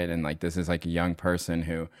DeSantis, right? And like this is like a young person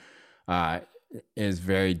who is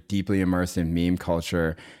very deeply immersed in meme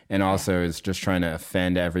culture and also is just trying to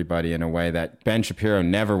offend everybody in a way that Ben Shapiro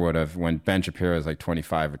never would have when Ben Shapiro was like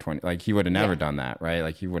 25 or 20. Like he would have never done that, right?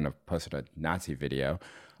 Like he wouldn't have posted a Nazi video.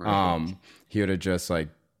 Right. He would have just like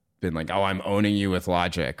been like, oh, I'm owning you with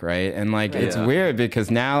logic, right? And like it's weird because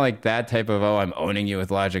now like that type of, oh, I'm owning you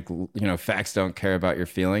with logic, you know, facts don't care about your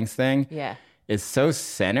feelings thing is so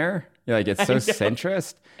center. Like it's so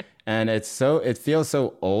centrist and it feels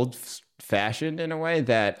so old fashioned in a way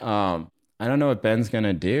that I don't know what Ben's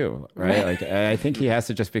gonna do, right? Like, I think he has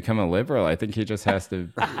to just become a liberal. I think he just has to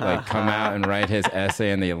like come out and write his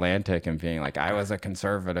essay in the Atlantic and being like, I was a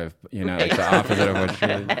conservative, like the opposite of what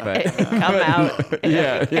you. But come out.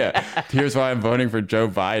 yeah. Here's why I'm voting for Joe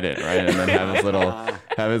Biden, right? And then have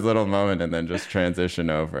his little moment, and then just transition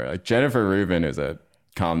over. Like Jennifer Rubin, who's a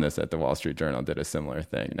columnist at the Wall Street Journal, did a similar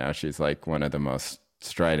thing. Now she's like one of the most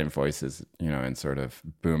strident voices, in sort of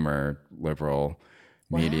boomer liberal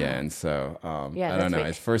media. And so I don't know.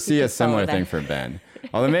 I foresee a similar thing for Ben,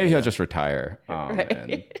 although maybe he'll just retire.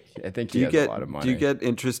 And I think he has a lot of money. Do you get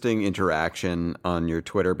interesting interaction on your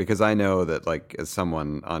Twitter? Because I know that, like, as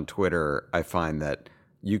someone on Twitter, I find that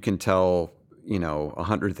you can tell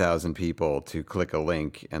 100,000 people to click a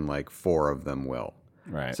link and like 4 of them will.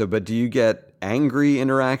 Right. So, but do you get angry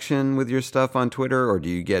interaction with your stuff on Twitter, or do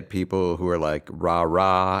you get people who are like rah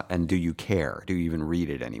rah, and do you care? Do you even read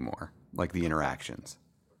it anymore? Like the interactions?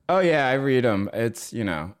 Oh yeah, I read them. It's, I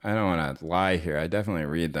don't want to lie here. I definitely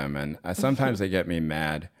read them, and sometimes they get me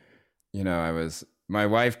mad. My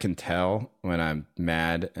wife can tell when I'm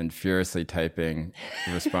mad and furiously typing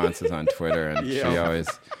responses on Twitter, and she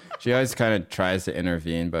always kind of tries to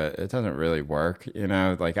intervene, but it doesn't really work.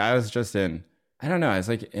 Like I was just I don't know.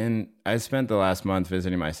 I spent the last month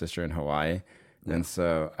visiting my sister in Hawaii. And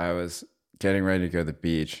so I was getting ready to go to the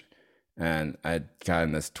beach, and I'd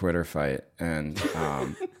gotten this Twitter fight. And,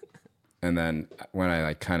 and then when I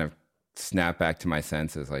like kind of snapped back to my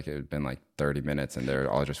senses, like it had been like 30 minutes and they were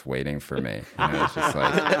all just waiting for me. And I was just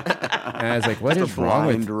like, and I was like, what is wrong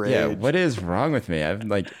with rage. Yeah, what is wrong with me? I'm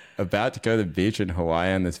like about to go to the beach in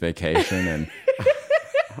Hawaii on this vacation, and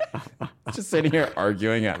just sitting here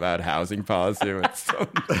arguing about housing policy with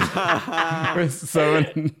someone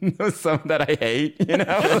that I hate,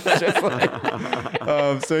 It's just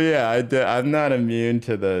like, so yeah, I'm not immune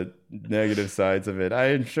to the negative sides of it.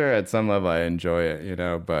 I'm sure at some level I enjoy it,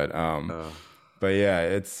 but yeah,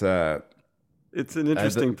 it's an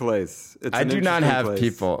interesting place. I do not have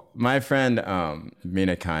people. My friend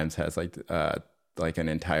Mina Kimes has like an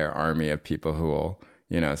entire army of people who will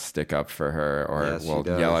stick up for her, or will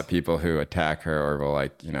yell at people who attack her, or will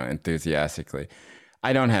enthusiastically.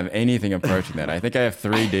 I don't have anything approaching that. I think I have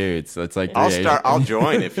 3 dudes. So it's like I'll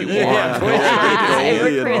join if you want.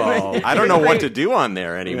 I don't know what to do on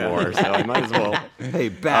there anymore, so I might as well. Hey,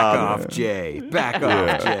 back off, Jay. Back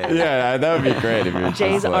off, Jay. Yeah, that would be great. If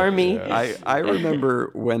Jay's army. I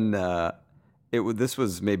remember when this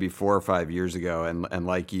was maybe 4 or 5 years ago, and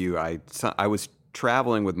like you, I was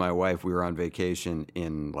traveling with my wife. We were on vacation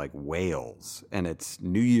in like Wales, and it's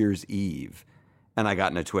New Year's Eve, and I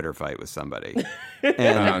got in a Twitter fight with somebody.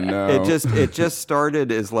 And it just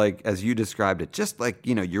started as you described it, just like,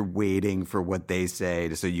 you're waiting for what they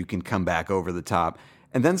say so you can come back over the top.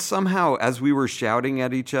 And then somehow, as we were shouting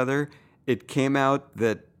at each other, it came out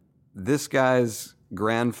that this guy's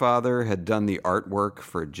grandfather had done the artwork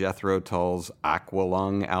for Jethro Tull's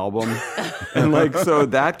Aqualung album. And so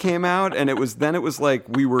that came out, and it was like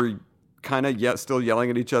we were kind of still yelling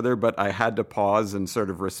at each other, but I had to pause and sort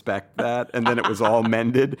of respect that, and then it was all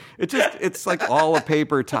mended. It's like all a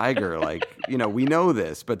paper tiger. We know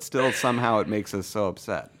this, but still somehow it makes us so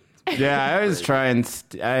upset. Yeah, I always try and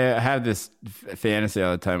I have this fantasy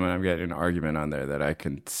all the time when I'm getting an argument on there that I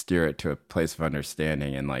can steer it to a place of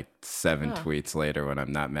understanding in like 7 tweets later when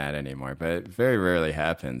I'm not mad anymore. But it very rarely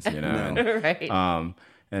happens, Right.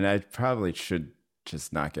 And I probably should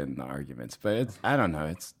just not get in the arguments. But I don't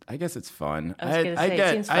know. I guess it's fun.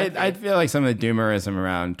 I feel like some of the doomerism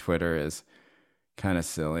around Twitter is kind of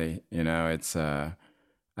silly. It's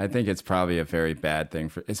I think it's probably a very bad thing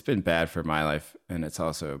it's been bad for my life, and it's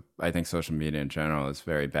also, I think social media in general is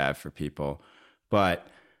very bad for people. But,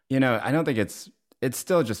 I don't think it's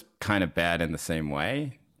still just kind of bad in the same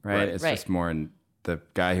way, right? It's just more the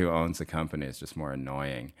guy who owns the company is just more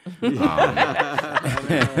annoying. But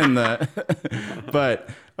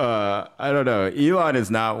I don't know. Elon is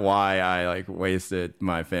not why I wasted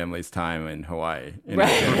my family's time in Hawaii.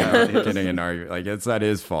 Getting an argument. It's not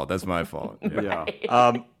his fault. That's my fault. Yeah.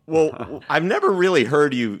 Well, I've never really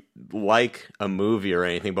heard you like a movie or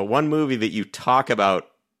anything, but one movie that you talk about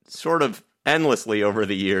sort of endlessly over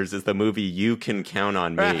the years is the movie You Can Count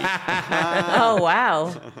on Me. Oh,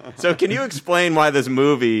 wow. So can you explain why this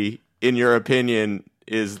movie, in your opinion,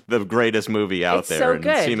 is the greatest movie out there and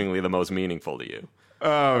seemingly the most meaningful to you?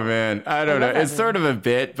 Oh, man. I don't know. It's sort of a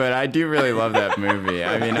bit, but I do really love that movie.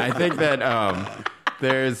 I mean, I think that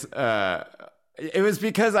there's... it was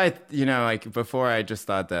because before I just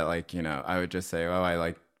thought that, I would just say, oh, I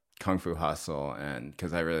like Kung Fu Hustle, and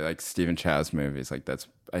because I really like Stephen Chow's movies. That's,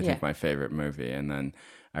 I think, my favorite movie. And then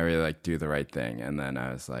I really like Do the Right Thing. And then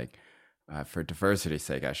I was like, for diversity's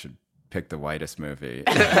sake, I should pick the whitest movie.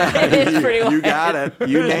 It is pretty You got it.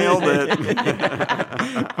 You nailed it.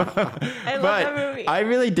 I love that movie. I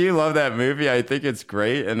really do love that movie. I think it's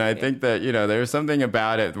great. And I think that, there's something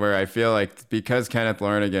about it where I feel like because Kenneth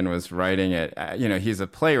Lonergan was writing it, he's a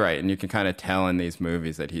playwright, and you can kind of tell in these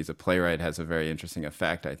movies that he's a playwright has a very interesting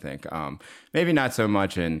effect, I think. Maybe not so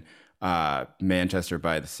much in Manchester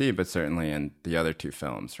by the Sea, but certainly in the other two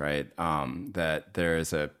films, right? That there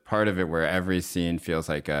is a part of it where every scene feels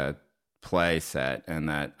like a play set, and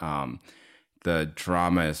that the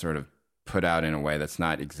drama is sort of put out in a way that's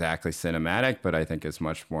not exactly cinematic, but I think is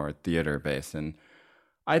much more theater based. And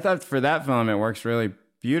I thought for that film it works really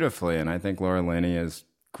beautifully, and I think Laura Linney is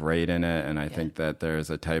great in it, and I think that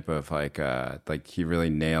there's a type of like he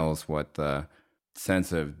really nails what the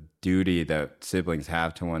sense of duty that siblings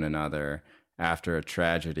have to one another after a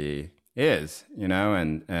tragedy is,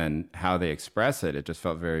 and how they express it. It just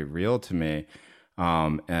felt very real to me.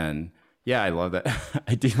 And yeah, I love that.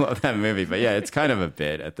 I do love that movie, but yeah, it's kind of a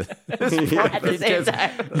bit at the same time.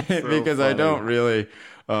 Because I don't really.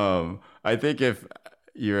 I think if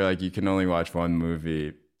you're like you can only watch one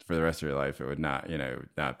movie for the rest of your life, it would not,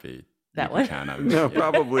 not be that one. No,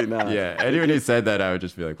 probably not. Yeah, anyone who said that, I would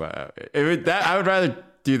just be like, wow. I would rather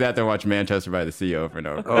do that than watch Manchester by the Sea over and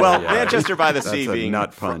over. Well, yeah. Manchester by the Sea being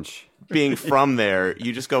nut punch. Being from there,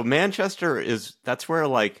 you just go. Manchester that's where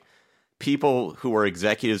like people who are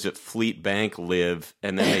executives at Fleet Bank live,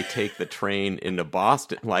 and then they take the train into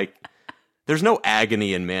Boston. Like, there's no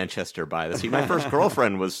agony in Manchester by the Sea. My first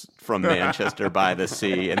girlfriend was from Manchester by the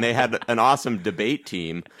Sea, and they had an awesome debate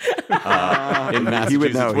team in Massachusetts. He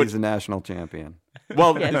would know. He's a national champion.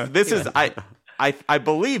 Well, this is I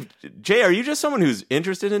believe, Jay, are you just someone who's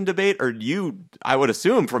interested in debate, or I would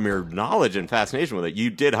assume from your knowledge and fascination with it,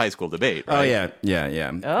 you did high school debate, right? Oh, yeah.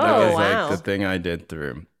 Oh, that was wow. like the thing I did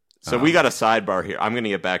through. So we got a sidebar here. I'm going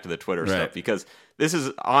to get back to the Twitter stuff because this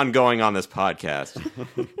is ongoing on this podcast.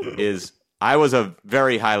 I was a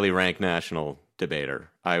very highly ranked national debater.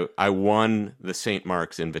 I won the St.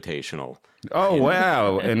 Mark's Invitational. Oh,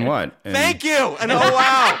 wow. And what? Thank you. And oh,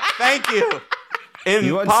 wow. Thank you. In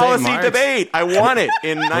You won policy St. Mark's? debate, I won it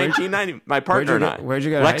in 1990. My partner and I. Where'd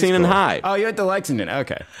you go to Lexington high High. school? Oh, you went to Lexington.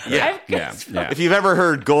 Okay. Yeah. Yeah. If you've ever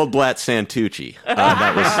heard Goldblatt Santucci,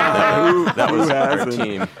 that was our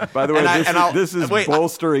team. By the way, this is wait,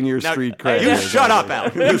 bolstering your now, street cred. You shut up,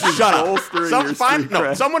 Al. You shut up. Bolstering your street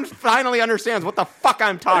cred. Someone finally understands what the fuck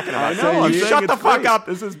I'm talking about. I know. I'm You saying shut the it's fuck great. up.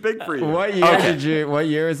 This is big for you. What year What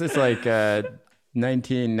year is this? Like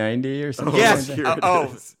 1990 or something? Yes. Here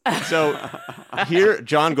So here,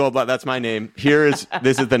 John Goldblatt, that's my name. This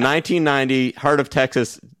is the 1990 Heart of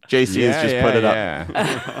Texas. JC has just put it up.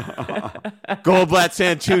 Goldblatt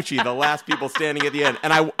Santucci, the last people standing at the end.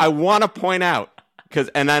 And I want to point out,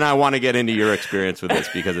 and then I want to get into your experience with this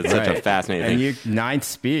because it's such a fascinating thing. And Ninth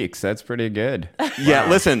speaks. That's pretty good. Yeah,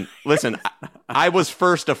 listen. I was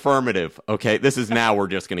first affirmative. Okay, this is now we're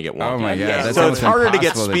just going to get wonky. Oh my God! That's So it's almost harder to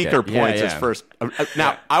get impossible speaker get. points Yeah. as first.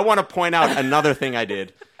 Now I want to point out another thing I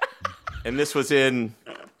did, and this was in,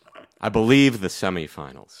 I believe, the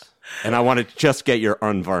semifinals. And I want to just get your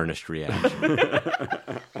unvarnished reaction.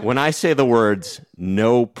 When I say the words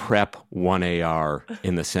 "no prep 1AR"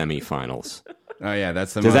 in the semifinals. Oh yeah,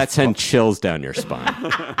 that's the Does most that send chills down your spine?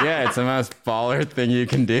 Yeah, it's the most baller thing you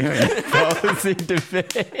can do in policy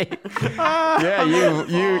debate. Yeah,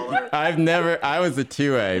 I was a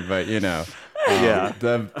 2A, but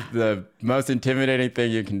the most intimidating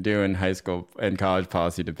thing you can do in high school and college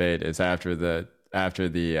policy debate is after the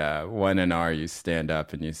 1 and R, you stand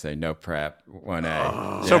up and you say no prep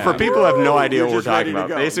 1A. So for people who have no idea what we're just ready talking to about,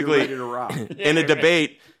 go. basically You're ready to rock. in a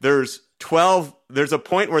debate, there's a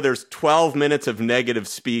point where there's 12 minutes of negative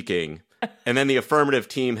speaking, and then the affirmative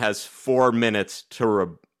team has 4 minutes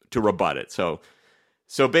to rebut it. So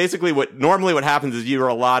basically what happens is you are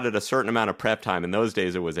allotted a certain amount of prep time. In those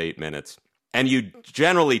days, it was 8 minutes. And you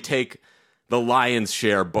generally take the lion's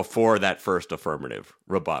share before that first affirmative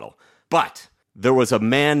rebuttal. But there was a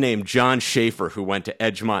man named John Schaefer who went to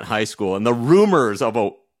Edgemont High School, and the rumors of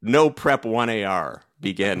a no prep 1AR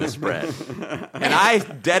began to spread. And I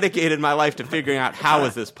dedicated my life to figuring out how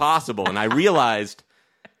is this possible. And I realized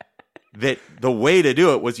that the way to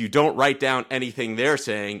do it was you don't write down anything they're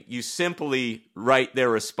saying. You simply write their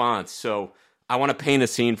response. So I want to paint a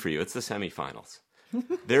scene for you. It's the semifinals.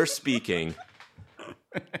 They're speaking.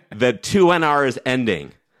 The 2NR is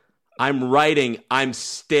ending. I'm writing, I'm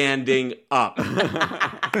standing up.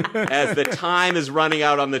 As the time is running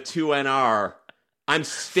out on the 2NR, I'm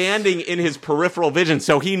standing in his peripheral vision,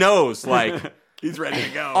 so he knows, like, he's ready to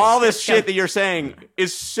go. All this shit that you're saying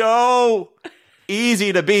is so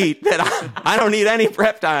easy to beat that I don't need any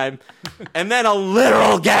prep time. And then a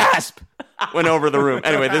literal gasp went over the room.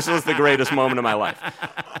 Anyway, this was the greatest moment of my life.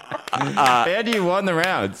 And you won the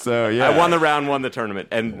round, so yeah. I won the round, won the tournament,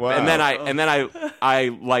 and then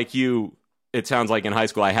I like you. It sounds like in high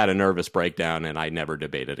school I had a nervous breakdown and I never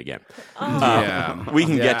debated again. We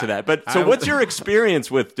can get to that. But so, what's your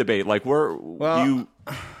experience with debate? Like,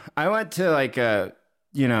 I went to like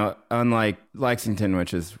unlike Lexington,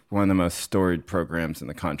 which is one of the most storied programs in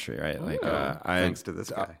the country, right? Like, thanks to this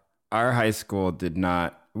guy. Our high school did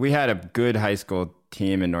not. We had a good high school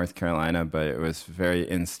team in North Carolina, but it was very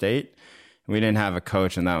in-state. We didn't have a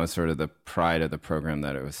coach, and that was sort of the pride of the program,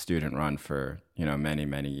 that it was student-run for many,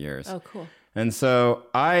 many years. Oh, cool. And so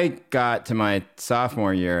I got to my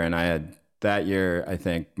sophomore year, and I had that year, I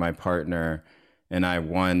think, my partner and I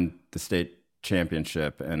won the state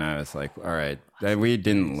championship, and I was like, all right, we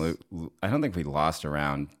didn't I don't think we lost a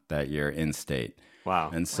round that year in state. Wow.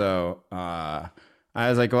 And so I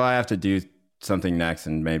was like, well, I have to do something next,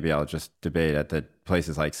 and maybe I'll just debate at the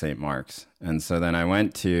places like St. Mark's. And so then I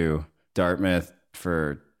went to Dartmouth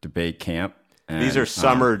for debate camp. And, these are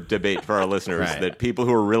summer debate for our listeners, right. That people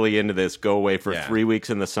who are really into this go away for 3 weeks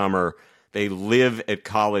in the summer. They live at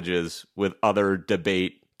colleges with other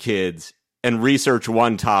debate kids and research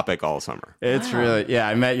one topic all summer. It's really,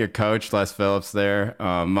 I met your coach, Les Phillips, there.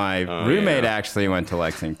 My roommate actually went to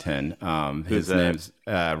Lexington. His name's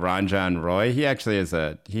Ranjan Roy. He actually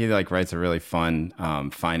he writes a really fun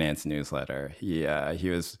finance newsletter. He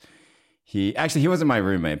wasn't my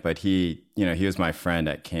roommate, but he was my friend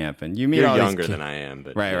at camp. And you meet You're all younger these than I am,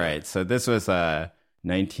 but right. So this was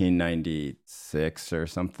 1996 or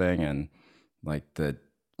something, and like the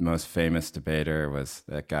most famous debater was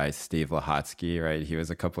that guy Steve Lahotsky, right? He was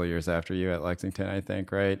a couple of years after you at Lexington, I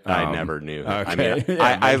think, right? I never knew. Okay. I mean,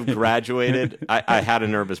 I graduated. I had a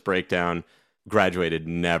nervous breakdown. Graduated,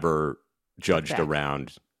 never judged a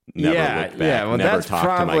round. Never looked back. Well, never that's talked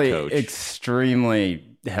probably to my coach. Extremely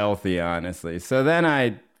healthy, honestly. So then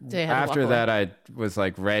after that, I was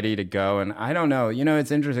like ready to go, and I don't know.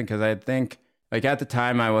 It's interesting because I think like at the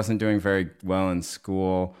time I wasn't doing very well in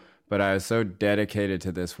school. But I was so dedicated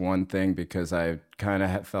to this one thing because I kind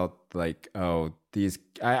of felt like, I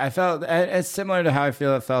felt it's similar to how I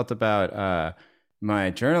felt about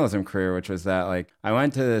my journalism career, which was that like I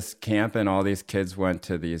went to this camp and all these kids went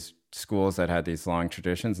to these schools that had these long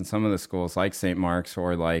traditions, and some of the schools like St. Mark's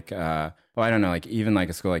or like I don't know, like even like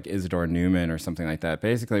a school like Isidore Newman or something like that.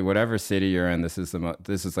 Basically, whatever city you're in, this is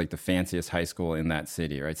like the fanciest high school in that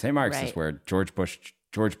city, right? St. Mark's is where George Bush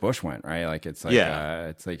went, right? Like it's like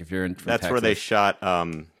it's like if you're in That's Texas, where they shot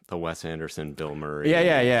the Wes Anderson, Bill Murray.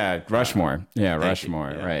 Yeah. Rushmore.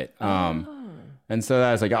 Rushmore, right. And so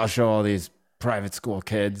I was like, I'll show all these private school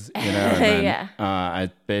kids, and then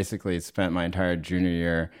I basically spent my entire junior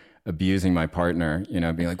year abusing my partner,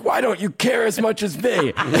 being like, why don't you care as much as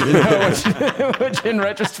me? Which in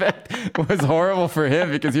retrospect was horrible for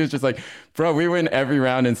him because he was just like, bro, we win every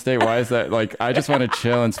round in state. Why is that? Like, I just want to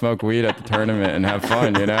chill and smoke weed at the tournament and have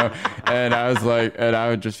fun, And I was like, and I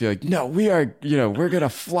would just be like, no, we are, we're going to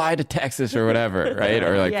fly to Texas or whatever, right?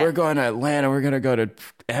 Or like, we're going to Atlanta, we're going to go to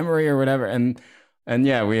Emory or whatever. And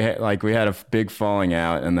yeah, we had a big falling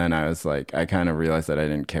out, and then I was like, I kind of realized that I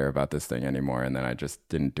didn't care about this thing anymore, and then I just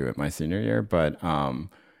didn't do it my senior year. But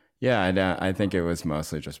I think it was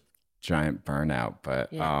mostly just giant burnout.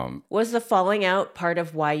 But was the falling out part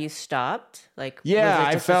of why you stopped? Like,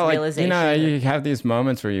 I felt like you have these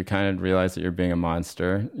moments where you kind of realize that you're being a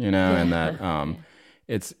monster, and that.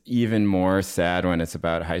 It's even more sad when it's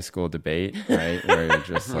about high school debate, right? Where you're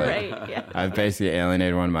just like, I've basically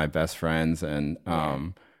alienated one of my best friends, and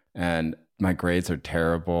my grades are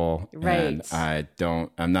terrible, and I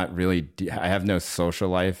have no social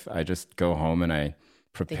life. I just go home and I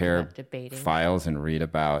prepare files and read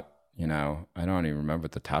about, I don't even remember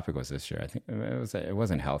what the topic was this year. I think it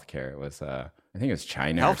wasn't healthcare. It was, I think it was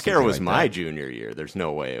China. Healthcare was my junior year. There's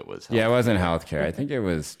no way it was healthcare. Yeah, it wasn't healthcare. I think it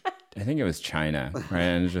was China, right?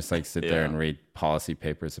 And just like sit there and read policy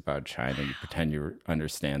papers about China and you pretend you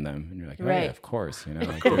understand them. And you're like, yeah, of course. Like,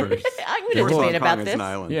 I'm going to debate about this.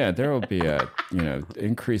 Yeah, there will be a,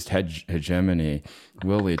 increased hegemony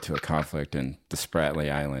will lead to a conflict in the Spratly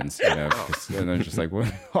Islands, and they're just like, well,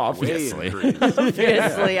 obviously.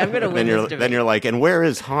 Obviously, I'm going to win this debate. Then you're like, and where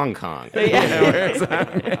is Hong Kong? It's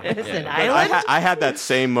an island? I had that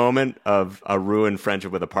same moment of a ruined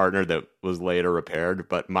friendship with a partner that was later repaired,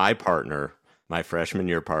 but my partner, my freshman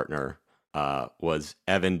year partner, was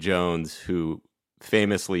Evan Jones, who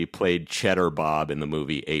famously played Cheddar Bob in the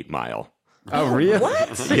movie 8 Mile. Oh, really?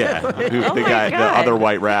 What? Yeah, the other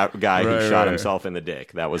white guy who shot himself in the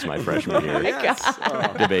dick. That was my freshman year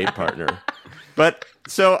debate partner. But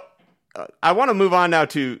so I want to move on now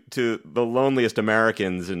to The Loneliest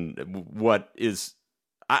Americans and what is,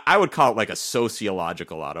 I would call it like a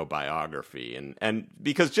sociological autobiography. And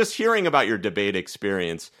because just hearing about your debate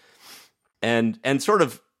experience and sort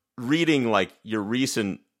of reading like your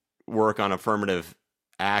recent work on affirmative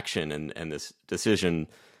action and this decision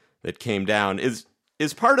that came down is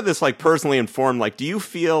part of this like personally informed, like, do you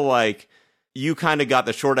feel like you kind of got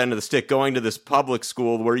the short end of the stick going to this public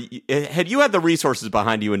school where had you had the resources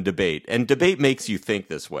behind you in debate, and debate makes you think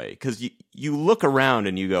this way because you look around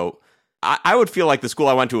and you go, I would feel like the school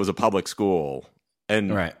I went to was a public school.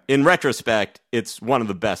 And in retrospect, it's one of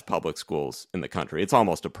the best public schools in the country. It's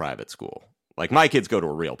almost a private school. Like my kids go to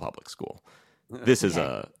a real public school. This is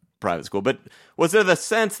a private school. But was there the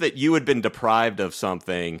sense that you had been deprived of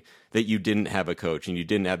something, that you didn't have a coach and you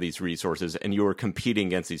didn't have these resources and you were competing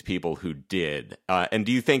against these people who did? And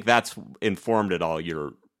do you think that's informed at all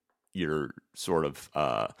your sort of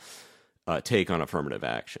take on affirmative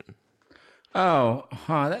action?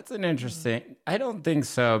 That's an interesting. I don't think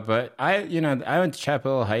so, but I went to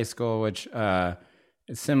Chapel Hill High School, which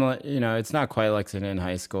is similar. It's not quite Lexington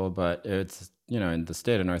High School, but it's in the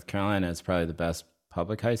state of North Carolina, it's probably the best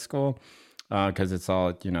public high school because it's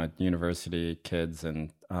all university kids,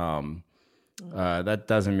 and that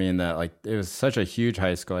doesn't mean that like it was such a huge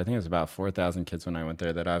high school. I think it was about 4,000 kids when I went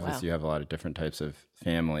there. That obviously you have a lot of different types of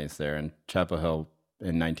families there, and Chapel Hill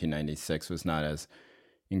in 1996 was not as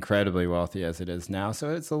incredibly wealthy as it is now,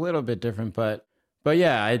 so it's a little bit different. But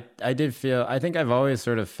yeah, I did feel. I think I've always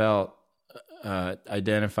sort of felt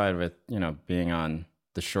identified with being on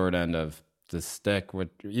the short end of the stick,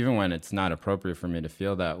 even when it's not appropriate for me to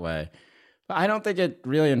feel that way. But I don't think it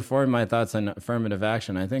really informed my thoughts on affirmative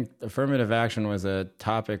action. I think affirmative action was a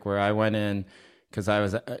topic where I went in because I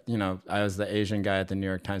was the Asian guy at the New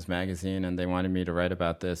York Times Magazine, and they wanted me to write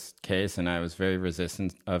about this case, and I was very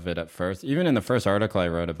resistant of it at first. Even in the first article I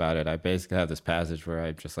wrote about it, I basically have this passage where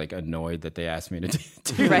I'm just like annoyed that they asked me to do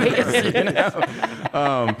this,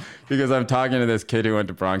 because I'm talking to this kid who went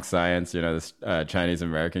to Bronx Science, this Chinese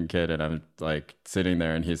American kid, and I'm like sitting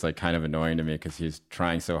there, and he's like kind of annoying to me because he's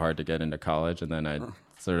trying so hard to get into college, and then I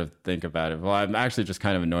sort of think about it. Well, I'm actually just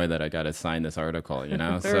kind of annoyed that I got to sign this article,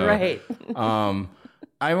 So, right.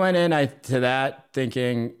 I went in to that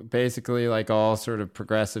thinking basically like all sort of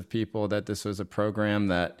progressive people that this was a program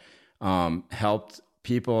that helped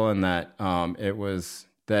people and that it was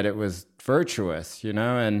virtuous,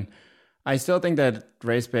 and I still think that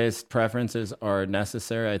race-based preferences are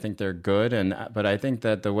necessary. I think they're good, but I think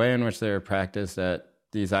that the way in which they were practiced at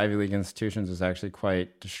these Ivy League institutions was actually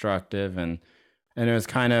quite destructive, and it was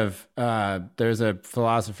kind of, there's a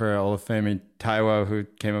philosopher, Olufemi Taiwo, who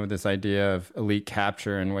came up with this idea of elite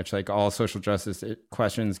capture, in which like all social justice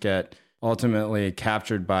questions get ultimately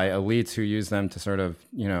captured by elites who use them to sort of,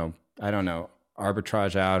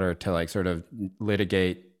 arbitrage out or to like sort of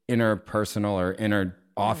litigate interpersonal or inter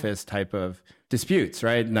office type of disputes,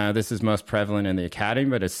 right? Now, this is most prevalent in the academy,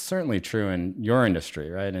 but it's certainly true in your industry,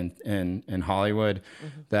 right? In Hollywood,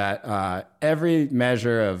 that every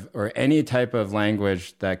measure of or any type of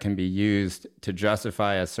language that can be used to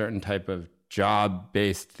justify a certain type of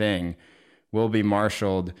job-based thing will be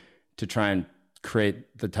marshaled to try and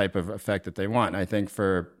create the type of effect that they want. And I think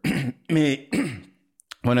for me,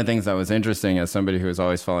 one of the things that was interesting as somebody who was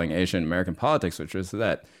always following Asian American politics, which was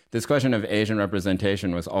that this question of Asian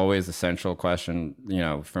representation was always a central question,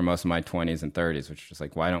 for most of my 20s and 30s, which was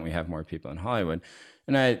like, why don't we have more people in Hollywood?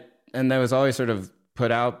 And that was always sort of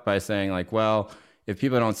put out by saying like, well, if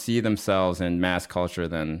people don't see themselves in mass culture,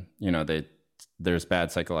 then, there's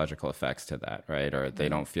bad psychological effects to that, right? Or they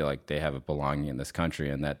don't feel like they have a belonging in this country,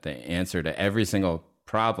 and that the answer to every single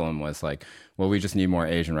problem was like, well, we just need more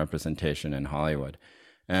Asian representation in Hollywood.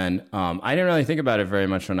 And I didn't really think about it very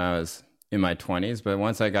much when I was in my 20s, but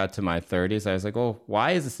once I got to my 30s, I was like, well,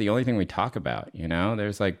 why is this the only thing we talk about?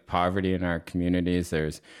 There's like poverty in our communities.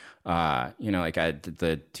 There's,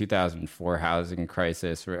 the 2004 housing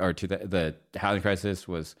crisis, the housing crisis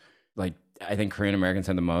was like, I think Korean Americans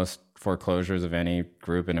had the most foreclosures of any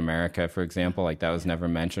group in America, for example. Like that was never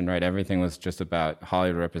mentioned, right? Everything was just about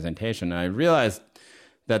Hollywood representation. And I realized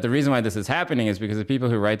that the reason why this is happening is because the people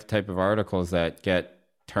who write the type of articles that get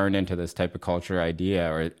turned into this type of culture idea,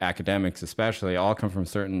 or academics especially, all come from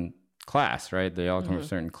certain class, right? They all come from a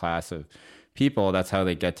certain class of people. That's how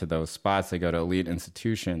they get to those spots. They go to elite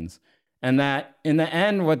institutions. And that in the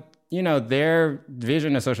end, what their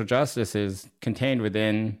vision of social justice is contained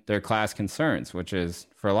within their class concerns, which is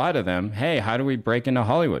for a lot of them, hey, how do we break into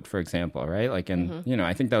Hollywood, for example, right? Like, and,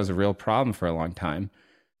 I think that was a real problem for a long time.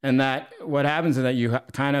 And that what happens is that you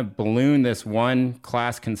kind of balloon this one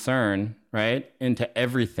class concern, right, into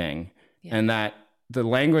everything. Yeah. And that the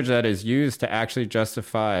language that is used to actually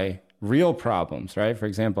justify real problems, right? For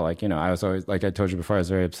example, like, I was always, like I told you before, I was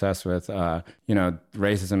very obsessed with,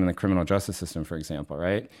 racism in the criminal justice system, for example,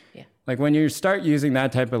 right? Yeah. Like when you start using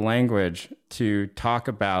that type of language to talk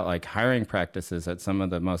about like hiring practices at some of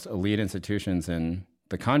the most elite institutions in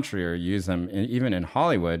the country, or use them even in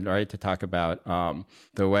Hollywood, right, to talk about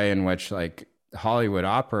the way in which like Hollywood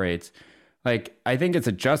operates, like I think it's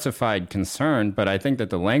a justified concern, but I think that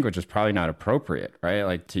the language is probably not appropriate, right?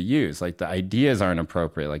 Like to use, like the ideas aren't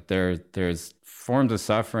appropriate. Like there's forms of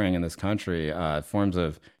suffering in this country, forms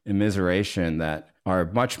of immiseration that are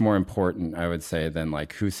much more important, I would say, than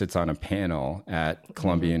like who sits on a panel at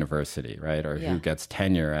Columbia University, right? Or who gets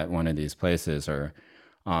tenure at one of these places, or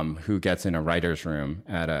who gets in a writer's room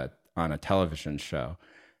on a television show.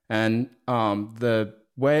 And the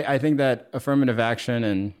way I think that affirmative action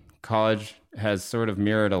in college has sort of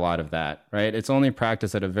mirrored a lot of that, right? It's only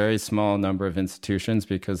practiced at a very small number of institutions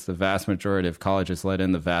because the vast majority of colleges let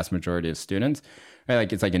in the vast majority of students, right?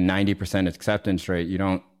 Like it's like a 90% acceptance rate. You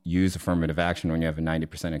don't use affirmative action when you have a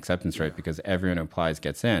 90% acceptance rate because everyone who applies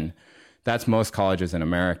gets in. That's most colleges in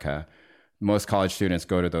America. Most college students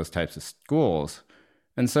go to those types of schools.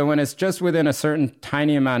 And so when it's just within a certain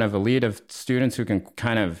tiny amount of elite of students who can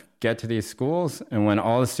kind of get to these schools, and when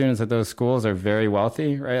all the students at those schools are very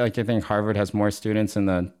wealthy, right? Like I think Harvard has more students in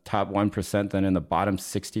the top 1% than in the bottom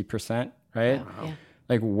 60%, right? Wow. Yeah.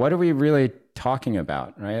 Like what are we really talking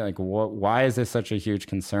about, right? Like why is this such a huge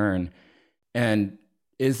concern? And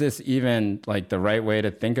is this even like the right way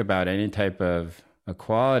to think about any type of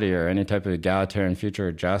equality or any type of egalitarian future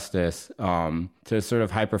of justice, to sort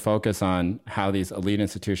of hyper-focus on how these elite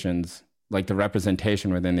institutions, like the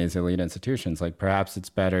representation within these elite institutions, like perhaps it's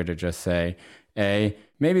better to just say,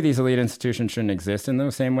 maybe these elite institutions shouldn't exist in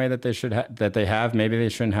the same way that they should that they have. Maybe they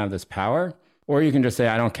shouldn't have this power. Or you can just say,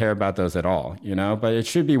 I don't care about those at all, but it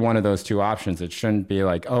should be one of those two options. It shouldn't be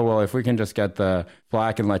like, oh, well, if we can just get the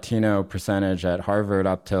Black and Latino percentage at Harvard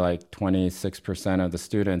up to like 26% of the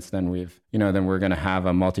students, then then we're going to have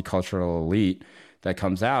a multicultural elite that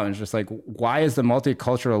comes out. And it's just like, why is the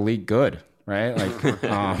multicultural elite good? Right? Like,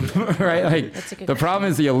 right? Like the problem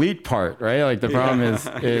is the elite part, right? Like the problem is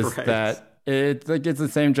right. That it's the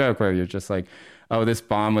same joke where you're just like, oh, this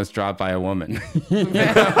bomb was dropped by a woman. You're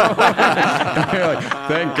like,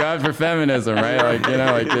 thank God for feminism, right?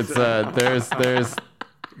 Like, it's there's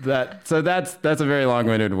that. So that's a very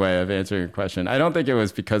long-winded way of answering your question. I don't think it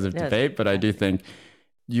was because of debate, but I do think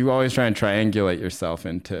you always try and triangulate yourself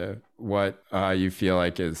into what you feel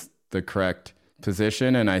like is the correct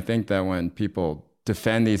position. And I think that when people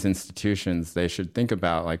defend these institutions, they should think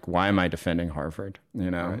about like, why am I defending Harvard?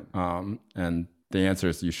 Right. And the answer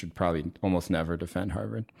is you should probably almost never defend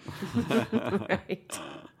Harvard. Right.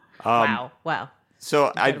 Wow.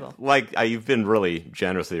 So you've been really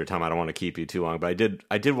generous with your time. I don't want to keep you too long, but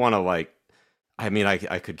I did want to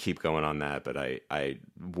I could keep going on that, but I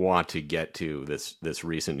want to get to this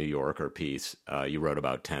recent New Yorker piece you wrote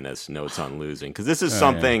about tennis, Notes on Losing, because this is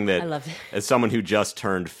something that, I love it. As someone who just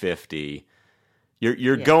turned 50,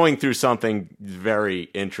 you're going through something very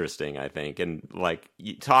interesting, I think, and like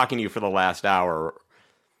talking to you for the last hour,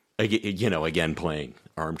 again playing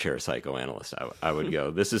armchair psychoanalyst, I would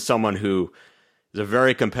go. This is someone who is a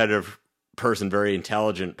very competitive person, very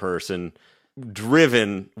intelligent person,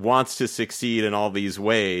 driven, wants to succeed in all these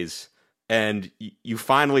ways, and you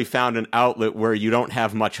finally found an outlet where you don't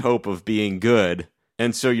have much hope of being good,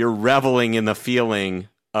 and so you're reveling in the feeling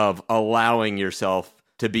of allowing yourself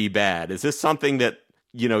to be bad. Is this something that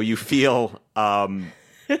you feel? How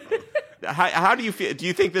do you feel? Do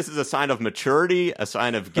you think this is a sign of maturity, a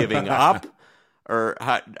sign of giving up, or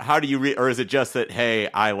how do you? Or is it just that, hey,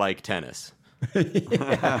 I like tennis? My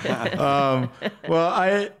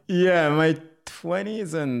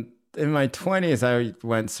 20s and in my 20s, I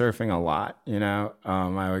went surfing a lot.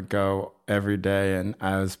 I would go every day, and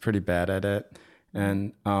I was pretty bad at it,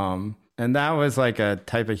 and that was like a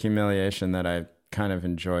type of humiliation that I kind of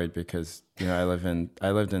enjoyed because I lived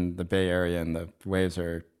in the Bay Area, and the waves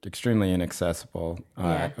are extremely inaccessible.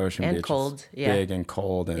 Ocean and Beach cold, is big and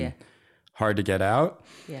cold and hard to get out.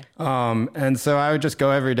 Yeah. And so I would just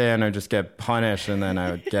go every day and I'd just get punished, and then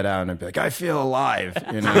I would get out and I'd be like, I feel alive,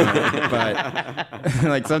 but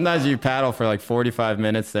like sometimes you paddle for like 45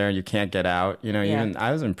 minutes there and you can't get out, even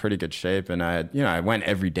I was in pretty good shape, and I went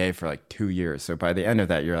every day for like 2 years. So by the end of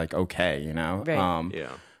that, you're like, okay, Right.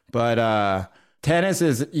 But tennis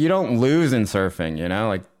is, you don't lose in surfing,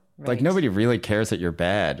 like Right. nobody really cares that you're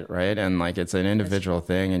bad, right? And like it's an individual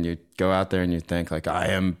thing, and you go out there and you think like, I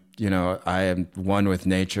am one with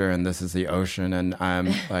nature, and this is the ocean, and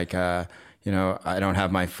I'm like, I don't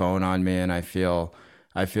have my phone on me, and I feel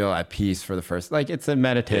at peace for the first, like it's a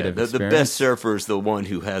meditative the experience. best surfer is the one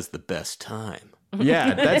who has the best time.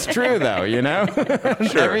 Yeah, that's true though,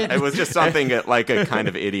 Sure. It was just something that like a kind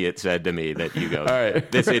of idiot said to me that you go,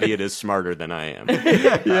 right. This idiot is smarter than I am.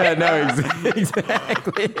 Yeah, no,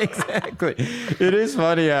 exactly. It is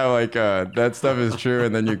funny how like that stuff is true,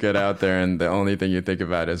 and then you get out there and the only thing you think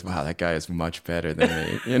about is, wow, that guy is much better than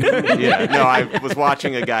me. Yeah, no, I was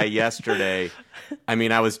watching a guy yesterday. I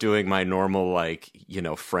mean, I was doing my normal, like,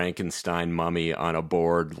 Frankenstein mummy on a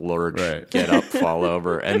board, lurch, right. Get up, fall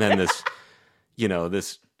over. And then this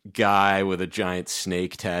guy with a giant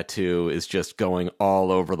snake tattoo is just going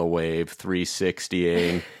all over the wave,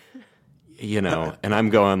 360ing, and I'm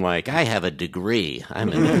going like, I have a degree.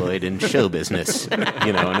 I'm employed in show business, and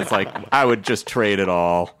it's like, I would just trade it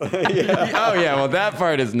all. Yeah. Oh, yeah. Well, that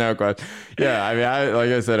part is no question. Yeah. I mean, like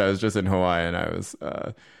I said, I was just in Hawaii, and I was,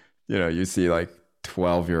 you see like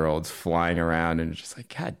 12-year-olds flying around, and it's just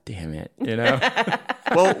like, God damn it,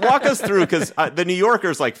 Well, walk us through, because the New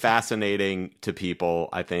Yorker's like fascinating to people,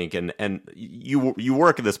 I think, and you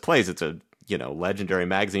work at this place. It's a legendary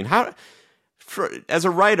magazine. As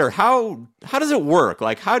a writer, how does it work?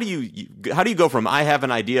 Like, how do you go from I have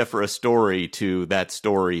an idea for a story to that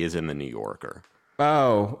story is in the New Yorker?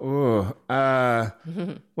 Well,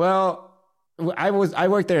 I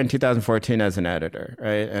worked there in 2014 as an editor,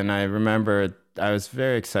 right? And I remember I was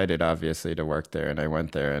very excited, obviously, to work there, and I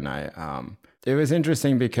went there, and it was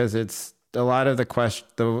interesting because it's a lot of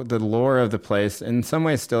the lore of the place in some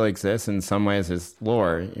ways still exists, in some ways is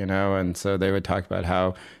lore, and so they would talk about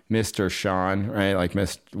how Mr. Sean, right, like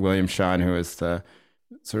William Sean, who was the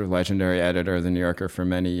sort of legendary editor of the New Yorker for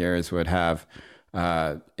many years, would have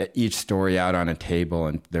each story out on a table,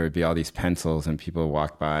 and there would be all these pencils, and people would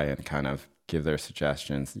walk by and kind of give their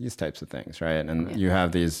suggestions, these types of things, right? And you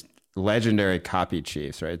have these legendary copy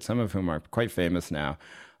chiefs, right? Some of whom are quite famous now,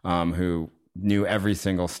 who knew every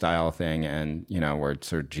single style thing and, were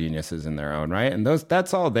sort of geniuses in their own right. And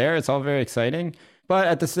that's all there. It's all very exciting. But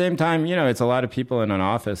at the same time, it's a lot of people in an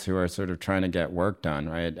office who are sort of trying to get work done,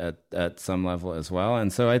 right, at some level as well.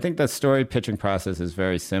 And so I think the story pitching process is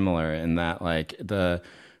very similar in that, like, the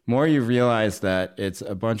more you realize that it's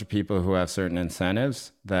a bunch of people who have certain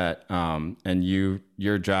incentives that, and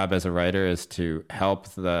your job as a writer is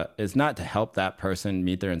not to help that person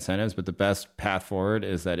meet their incentives, but the best path forward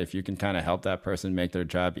is that if you can kind of help that person make their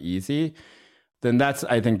job easy, then that's,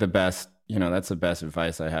 I think, the best, that's the best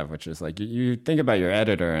advice I have, which is like, you think about your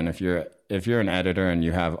editor, and if you're an editor and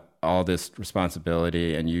you have all this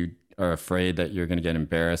responsibility and you are afraid that you're going to get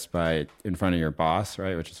embarrassed in front of your boss,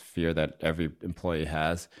 right? Which is fear that every employee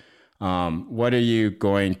has. What are you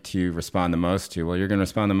going to respond the most to? Well, you're going to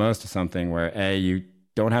respond the most to something where A, you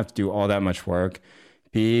don't have to do all that much work.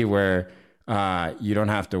 B, where you don't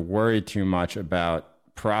have to worry too much about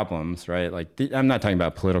problems, right? Like I'm not talking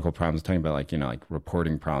about political problems. I'm talking about like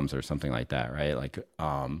reporting problems or something like that, right? Like,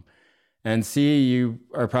 and C, you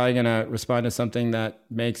are probably going to respond to something that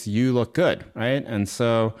makes you look good, right? And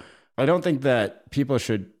so I don't think that people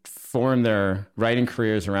should form their writing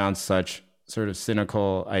careers around such sort of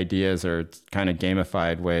cynical ideas or kind of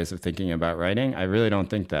gamified ways of thinking about writing. I really don't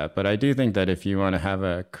think that. But I do think that if you want to have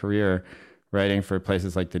a career writing for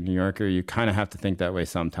places like the New Yorker, you kind of have to think that way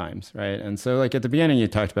sometimes, right? And so like at the beginning, you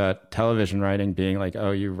talked about television writing being like,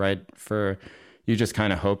 oh, you just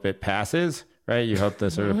kind of hope it passes, right? You hope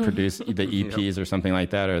to sort of produce the EPs or something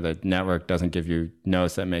like that, or the network doesn't give you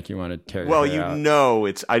notes that make you want to tear your hair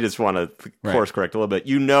out. I just want to course correct a little bit.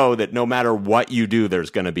 That no matter what you do,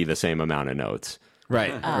 there's going to be the same amount of notes.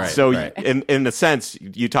 Right. So in a sense,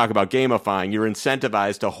 you talk about gamifying, you're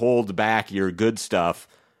incentivized to hold back your good stuff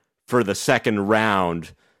for the second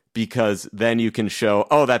round, because then you can show,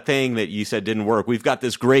 oh, that thing that you said didn't work, we've got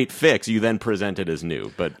this great fix. You then present it as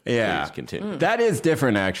new. But please continue. That is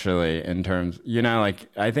different, actually, in terms, like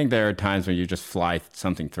I think there are times when you just fly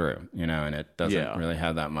something through, and it doesn't really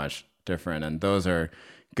have that much different. And those are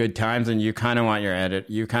good times, and you kind of want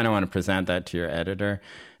to present that to your editor.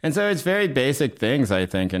 And so it's very basic things, I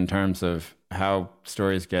think, in terms of how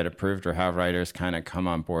stories get approved or how writers kind of come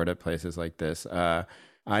on board at places like this.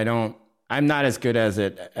 I'm not as good at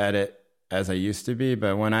it as I used to be,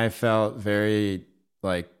 but when I felt very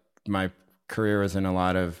like my career was in a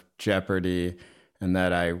lot of jeopardy and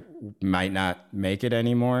that I might not make it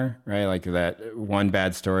anymore, right? Like that one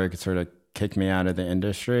bad story could sort of kick me out of the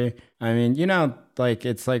industry. I mean, like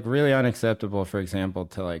it's like really unacceptable, for example,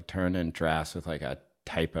 to like turn in drafts with like a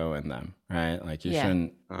typo in them, right? Like you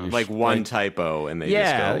shouldn't like one typo and they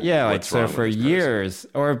just go, like so for years,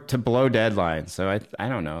 or to blow deadlines. So I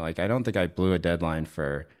don't know, like I don't think I blew a deadline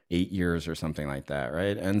for 8 years or something like that,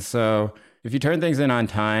 right? And so if you turn things in on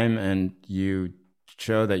time and you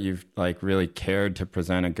show that you've like really cared to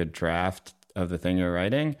present a good draft of the thing you're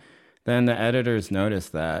writing, then the editors notice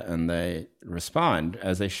that and they respond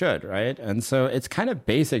as they should, right? And so it's kind of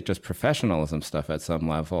basic just professionalism stuff at some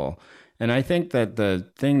level. And I think that the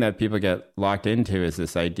thing that people get locked into is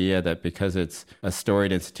this idea that because it's a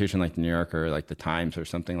storied institution like the New Yorker or like the Times or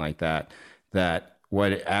something like that, that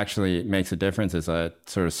what actually makes a difference is a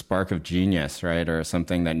sort of spark of genius, right? Or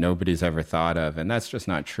something that nobody's ever thought of. And that's just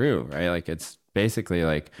not true, right? Like it's basically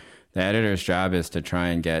like the editor's job is to try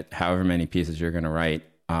and get however many pieces you're going to write,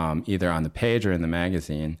 either on the page or in the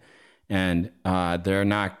magazine. And they're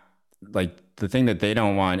not like, the thing that they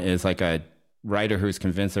don't want is like a writer who's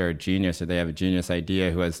convinced they're a genius or they have a genius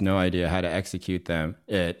idea who has no idea how to execute them.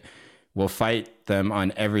 It will fight them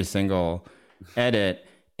on every single edit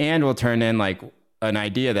and will turn in like an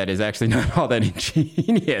idea that is actually not all that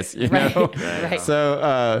ingenious, you know? Right.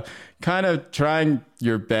 So kind of trying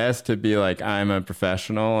your best to be like, I'm a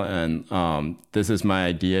professional and this is my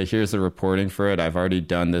idea. Here's the reporting for it. I've already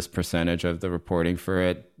done this percentage of the reporting for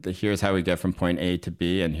it. Here's how we get from point A to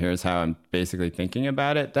B, and here's how I'm basically thinking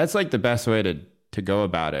about it. That's like the best way to go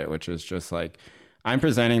about it, which is just like, I'm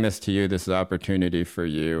presenting this to you. This is an opportunity for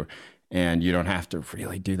you. And you don't have to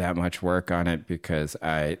really do that much work on it because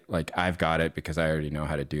I've got it because I already know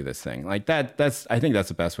how to do this thing. Like I think that's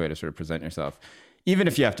the best way to sort of present yourself. Even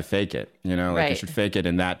if you have to fake it, like you should fake it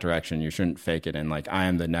in that direction. You shouldn't fake it in like, I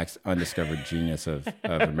am the next undiscovered genius of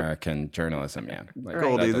American journalism. Yeah. Like,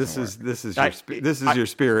 Goldie, this is your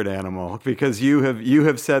spirit animal, because you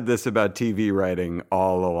have said this about TV writing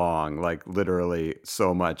all along. Like literally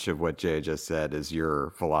so much of what Jay just said is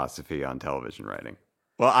your philosophy on television writing.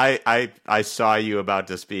 Well, I saw you about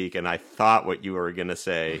to speak, and I thought what you were going to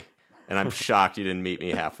say, and I'm shocked you didn't meet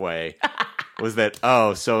me halfway, was that,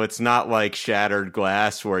 so it's not like Shattered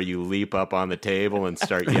Glass where you leap up on the table and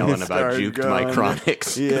start yelling about juked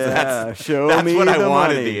micronics. Yeah, that's what I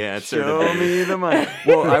wanted the answer Show to be. me the money.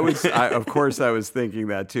 Well, of course I was thinking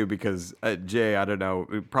that too, because Jay, I don't know,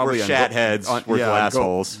 probably we're shatheads, we're glass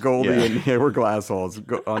holes. Goldie and we're glass holes.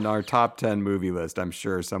 On our top 10 movie list, I'm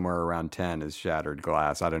sure somewhere around 10 is Shattered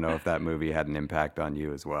Glass. I don't know if that movie had an impact on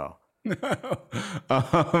you as well. No,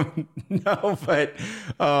 but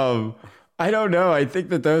I don't know. I think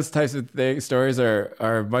that those types of stories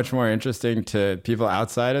are much more interesting to people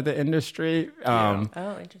outside of the industry.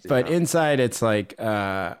 Interesting. But inside, it's like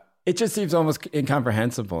it just seems almost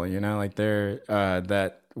incomprehensible. Like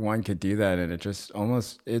that one could do that, and it just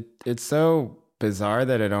almost it's so bizarre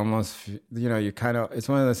that it almost you kind of, it's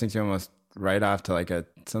one of those things you almost write off to like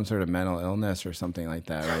some sort of mental illness or something like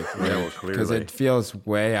that, right? Because it feels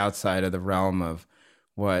way outside of the realm of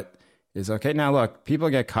what is okay. Now, look, people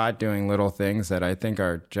get caught doing little things that I think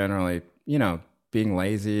are generally, being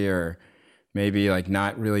lazy or maybe like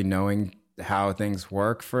not really knowing how things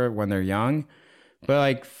work for when they're young. But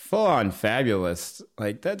like full on fabulous,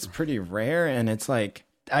 like that's pretty rare. And it's like,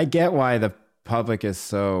 I get why the public is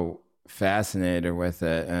so fascinated with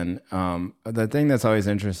it. And the thing that's always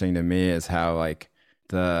interesting to me is how like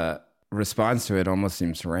the response to it almost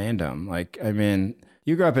seems random. Like, I mean,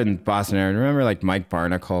 you grew up in Boston area. Remember, like Mike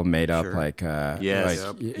Barnacle made up like yes,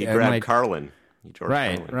 he grabbed Carlin.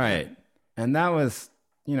 Right. And that was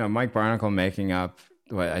Mike Barnacle making up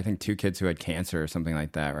I think 2 kids who had cancer or something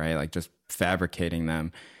like that, right? Like just fabricating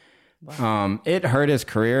them. Wow. It hurt his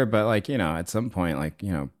career, but like at some point, like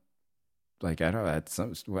like I don't know.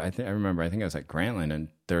 I remember I was at Grantland, and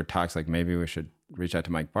there were talks like maybe we should reach out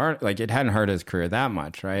to Mike Barnacle. Like it hadn't hurt his career that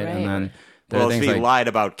much, right? And then. Well, if he lied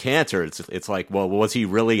about cancer, it's like, well, was he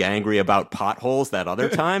really angry about potholes that other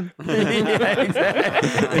time?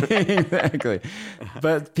 Exactly.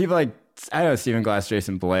 But people like, I don't know, Stephen Glass,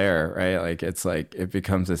 Jason Blair, right? Like, it's like, it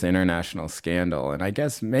becomes this international scandal. And I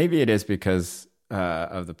guess maybe it is because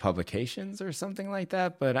of the publications or something like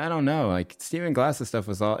that. But I don't know. Like Stephen Glass's stuff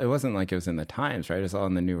was all. It wasn't like it was in the Times, right? It was all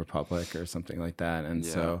in the New Republic or something like that. And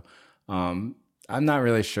so I'm not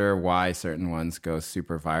really sure why certain ones go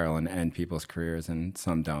super viral and end people's careers and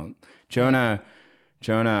some don't. Jonah.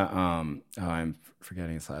 I'm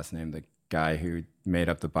forgetting his last name. The guy who made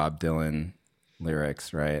up the Bob Dylan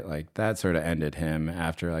lyrics, right? Like that sort of ended him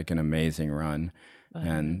after like an amazing run.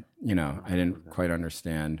 And, I didn't quite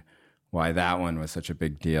understand why that one was such a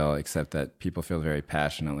big deal, except that people feel very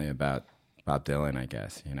passionately about Bob Dylan, I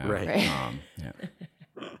guess, Right. Yeah.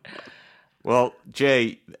 Well,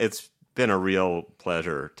 Jay, it's been a real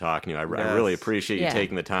pleasure talking to you. I really appreciate you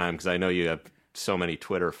taking the time because I know you have so many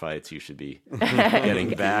Twitter fights you should be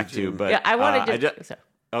getting back to. But I want to I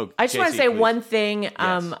just want to say please. one thing.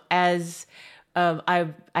 I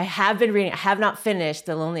have been reading. I have not finished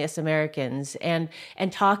The Loneliest Americans, and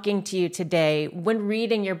talking to you today. When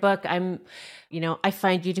reading your book, I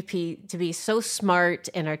find you to be so smart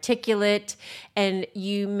and articulate, and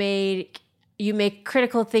you make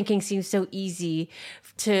critical thinking seem so easy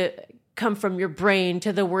to come from your brain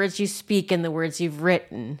to the words you speak and the words you've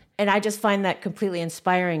written. And I just find that completely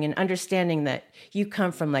inspiring, and understanding that you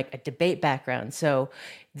come from like a debate background. So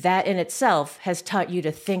that in itself has taught you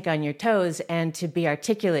to think on your toes and to be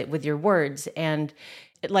articulate with your words. And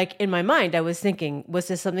like in my mind, I was thinking, was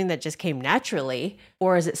this something that just came naturally,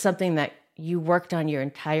 or is it something that you worked on your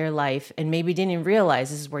entire life and maybe didn't even realize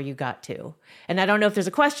this is where you got to? And I don't know if there's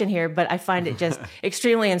a question here, but I find it just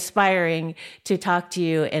extremely inspiring to talk to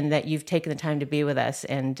you, and that you've taken the time to be with us.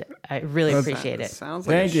 And I really appreciate it. Sounds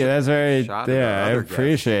like Thank you. That's very, I I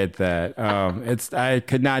appreciate that. I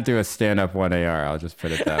could not do a stand-up 1AR. I'll just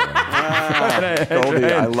put it that way. Goldie,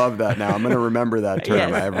 I love that now. I'm going to remember that term.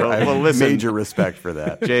 Yes. I have major respect for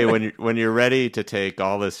that. Jay, when you're ready to take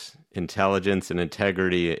all this intelligence and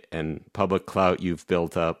integrity and public clout you've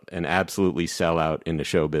built up and absolutely sell out into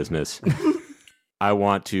show business, I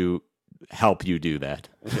want to help you do that.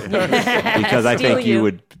 Because I think you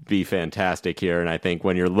would be fantastic here. And I think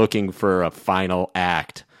when you're looking for a final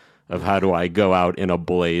act of how do I go out in a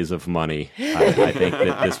blaze of money, I think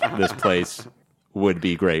that this place would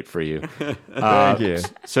be great for you. Thank you.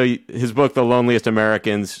 So his book, The Loneliest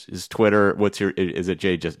Americans, his Twitter, is it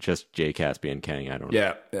Jay, just Jay Caspian Kang? I don't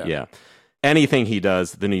know. Yeah. Anything he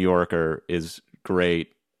does, The New Yorker, is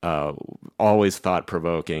great. Always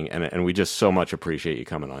thought-provoking. And we just so much appreciate you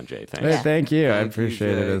coming on, Jay. Thanks. Hey, thank you. I Thank you,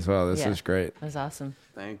 appreciate it Jay. as well. This is great. That was awesome.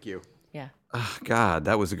 Thank you. Yeah. Oh, God,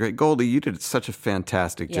 that was a great Goldie. You did such a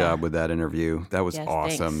fantastic job with that interview. That was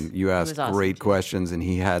awesome. Thanks. You asked awesome, great questions, and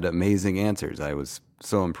he had amazing answers. I was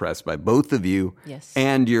so impressed by both of you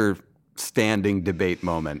and your standing debate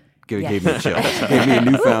moment. Gave me chills. Gave me a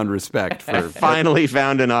newfound respect for. Finally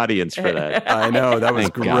found an audience for that. I know, that was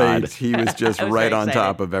Thank great. God. He was just I was right very on excited.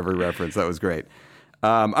 top of every reference. That was great.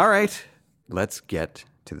 All right, let's get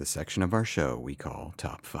to the section of our show we call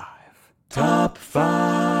Top 5. Top 5.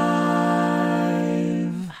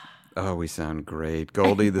 Oh, we sound great.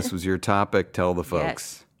 Goldie, this was your topic. Tell the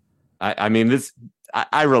folks. I mean, this.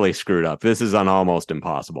 I really screwed up. This is an almost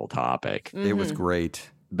impossible topic. It was great.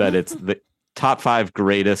 But it's the top 5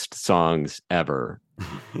 greatest songs ever.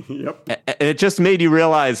 Yep. And it just made you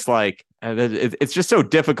realize, like, it's just so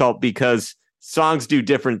difficult because songs do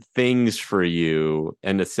different things for you.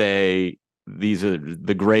 And to say these are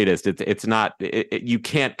the greatest, it's not, you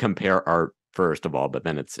can't compare art, first of all, but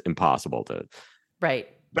then it's impossible to. Right.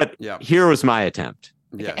 But here was my attempt.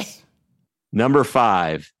 Yes. Number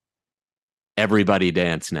 5, Everybody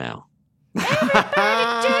Dance Now.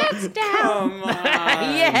 Dance down.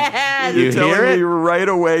 Yes. You're You telling hear me it? right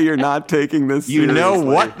away you're not taking this You know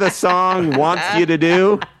seriously. what the song wants you to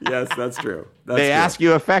do. Yes, that's true. They ask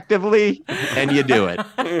you effectively, and you do it.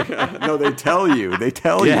 No, they tell you. They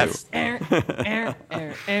tell Yes. you.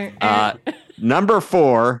 Number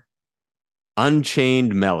 4,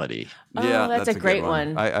 Unchained Melody. Oh, Yeah, that's a good great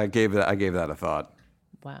one. I gave that a thought.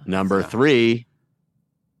 Wow. Number 3,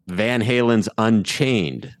 Van Halen's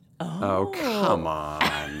Unchained. Oh, come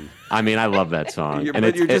on. I mean, I love that song.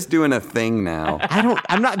 But you're just doing a thing now.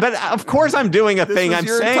 I'm not, but of course I'm doing a thing. was I'm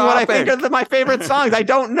your saying what I think topic. are my favorite songs. I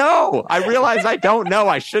don't know. I realize I don't know.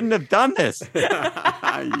 I shouldn't have done this.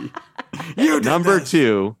 You did Number this.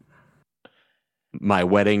 2, my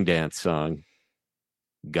wedding dance song,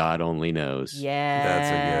 God Only Knows.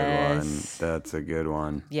 Yes. That's a good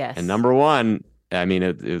one. Yes. And number 1, I mean,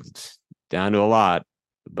 it's down to a lot,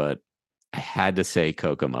 but I had to say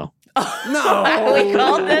Kokomo. No, We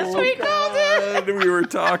called this. We called it. We were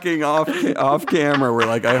talking off camera. We're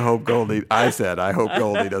like, I hope Goldie. I said, I hope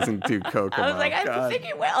Goldie doesn't do Kokomo. I was like, I God think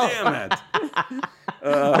it will. Damn it.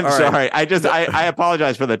 I'm sorry. I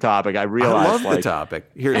apologize for the topic. I realize I love the topic.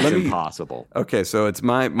 Here, it's impossible. Okay, so it's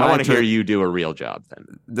my I want to turn. hear you do a real job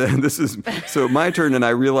then. This is so my turn, and I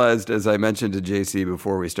realized, as I mentioned to JC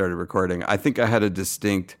before we started recording, I think I had a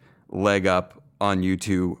distinct leg up on you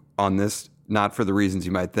two on this, not for the reasons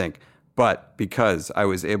you might think, but because I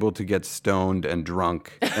was able to get stoned and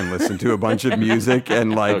drunk and listen to a bunch of music,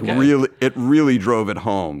 and it really drove it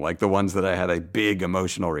home, like the ones that I had a big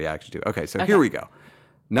emotional reaction to. Okay, so here we go.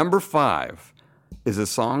 Number 5 is a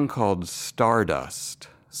song called Stardust,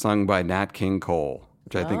 sung by Nat King Cole,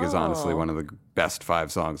 which I think is honestly one of the best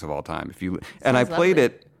 5 songs of all time. I played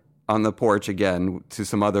it on the porch again to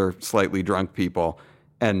some other slightly drunk people,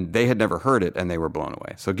 and they had never heard it, and they were blown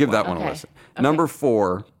away. So give that one a listen. Okay. Number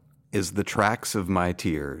 4 is The Tracks of My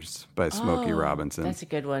Tears by Smokey Robinson. That's a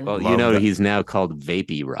good one. Well, he's now called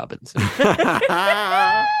Vapey Robinson.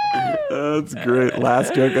 That's great.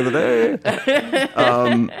 Last joke of the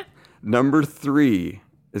day. Number 3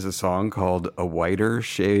 is a song called A Whiter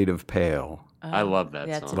Shade of Pale. I love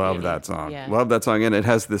that song. Love that song. Yeah. Love that song. And it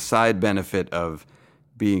has the side benefit of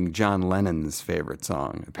being John Lennon's favorite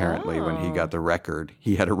song. Apparently, when he got the record,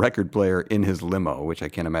 he had a record player in his limo, which I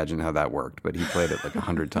can't imagine how that worked, but he played it like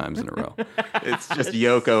 100 times in a row. It's just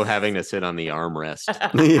Yoko having to sit on the armrest.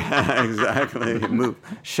 Yeah, exactly. Move.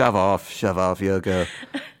 Shove off, Yoko.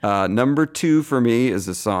 Number 2 for me is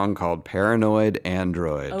a song called Paranoid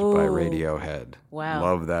Android by Radiohead. Wow.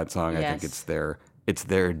 Love that song. Yes. I think it's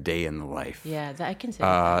their day in the life. Yeah, I can say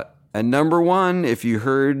that. And number 1, if you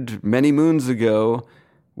heard many moons ago,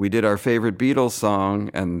 we did our favorite Beatles song,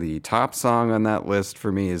 and the top song on that list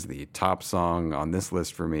for me is the top song on this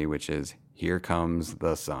list for me, which is Here Comes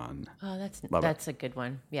the Sun. Oh, that's a good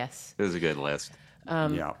one. Yes. It was a good list.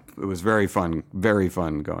 Yeah, it was very fun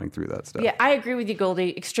going through that stuff. Yeah, I agree with you,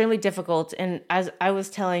 Goldie. Extremely difficult. And as I was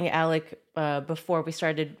telling Alec before we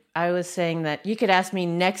started, I was saying that you could ask me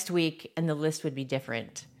next week and the list would be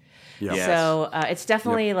different. Yep. Yes. So it's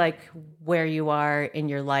definitely like where you are in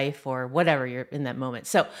your life or whatever you're in that moment.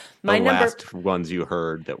 So my last ones you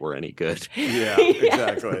heard that were any good. Yeah,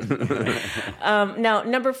 exactly. Now,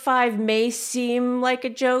 number 5 may seem like a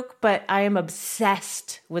joke, but I am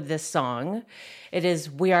obsessed with this song. It is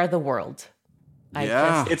We Are the World.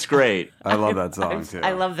 It's great. I love that song too.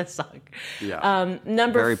 I love this song. Yeah.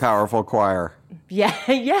 Very powerful choir. Yeah,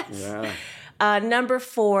 yes. Yeah. Number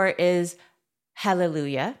 4 is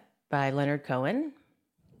Hallelujah by Leonard Cohen.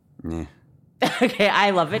 Yeah. Okay,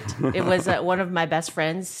 I love it. It was one of my best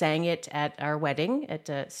friends sang it at our wedding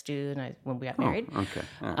at Stu and I when we got married. Okay.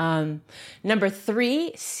 Yeah. Number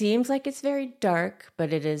 3 seems like it's very dark,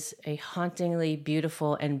 but it is a hauntingly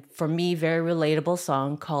beautiful and for me very relatable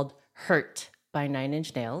song called "Hurt" by 9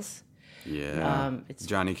 Inch Nails. Yeah. It's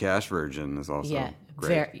Johnny Cash version is also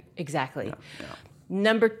great. Exactly. Yeah.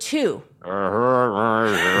 Number 2.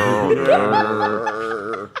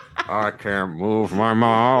 I can't move my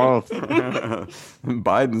mouth.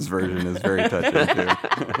 Biden's version is very touching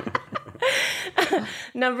too.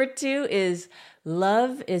 Number 2 is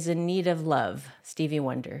Love is in Need of Love, Stevie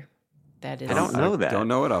Wonder. That is. I don't know that. I don't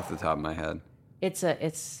know it off the top of my head. It's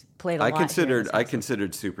played a lot. I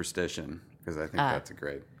considered Superstition because I think that's a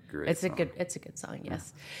great song. It's a good song,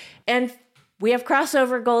 yes. And we have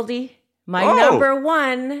crossover, Goldie. My number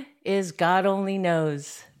 1 is God Only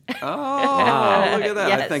Knows. Oh, look at that.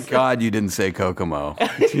 Yes. I thank God you didn't say Kokomo.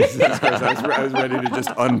 Jesus Christ, I was ready to just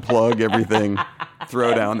unplug everything,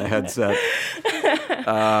 throw down the headset.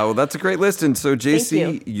 Well, that's a great list. And so,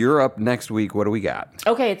 JC, you're up next week. What do we got?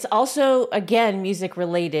 Okay, it's also, again, music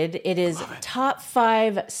related. It is top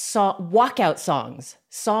 5 walkout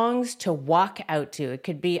songs to walk out to. It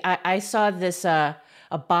could be, I saw this... a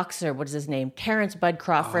boxer, what is his name? Terrence Bud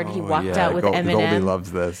Crawford. He walked out with Eminem. Goldie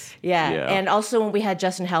loves this. Yeah. And also when we had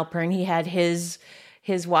Justin Halpern, he had his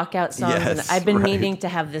walkout songs. Yes, and I've been meaning to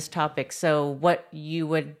have this topic. So what you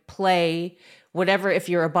would play, whatever, if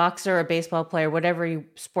you're a boxer, a baseball player, whatever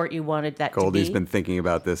sport you wanted that Goldie's to be. Been thinking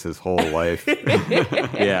about this his whole life.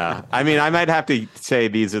 Yeah. I mean, I might have to say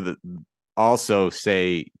this is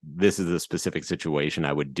the specific situation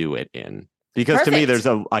I would do it in. Because to me, there's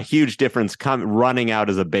a huge difference running out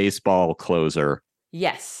as a baseball closer.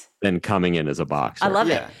 Yes. Than coming in as a boxer. I love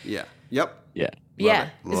it. Yeah. Yep. Yeah.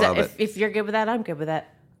 Love it. If you're good with that, I'm good with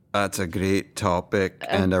that. That's a great topic.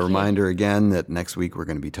 Okay. And a reminder again that next week we're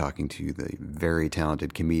going to be talking to the very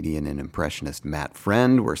talented comedian and impressionist Matt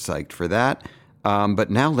Friend. We're psyched for that. But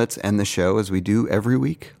now let's end the show as we do every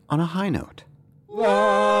week on a high note.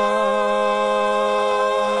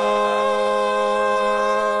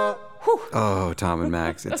 Oh, Tom and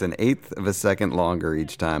Max. It's an eighth of a second longer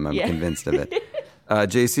each time. I'm convinced of it.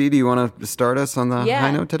 JC, do you want to start us on the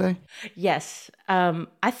high note today? Yes.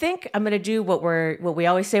 I think I'm going to do what we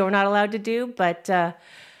always say we're not allowed to do, but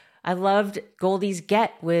I loved Goldie's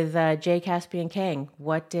get with Caspian Kang.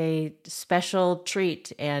 What a special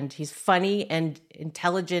treat. And he's funny and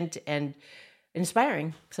intelligent and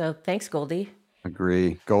inspiring. So thanks, Goldie.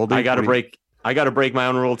 Agree. Goldie, I got to break my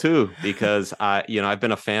own rule too, because I've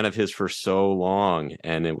been a fan of his for so long,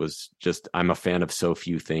 and it was just, I'm a fan of so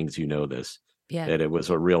few things, this. Yeah. That it was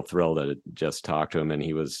a real thrill to just talk to him, and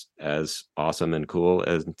he was as awesome and cool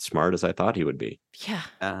and smart as I thought he would be. Yeah.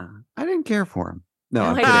 I didn't care for him. No,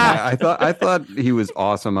 I'm kidding. I thought he was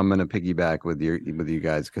awesome. I'm going to piggyback with you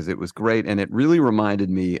guys because it was great, and it really reminded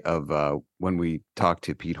me of when we talked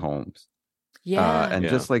to Pete Holmes. Yeah, and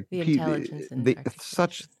just like the Pete,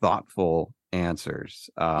 such thoughtful answers.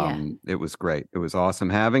 It was great. It was awesome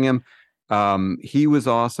having him. He was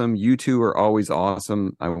awesome. You two are always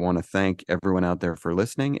awesome. I want to thank everyone out there for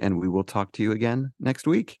listening, and we will talk to you again next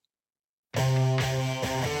week.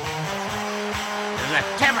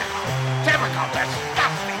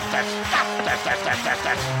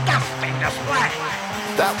 Disgusting display.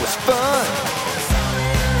 That was fun.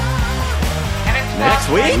 Next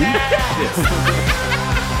week?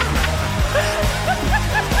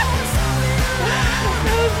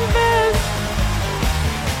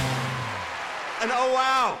 And oh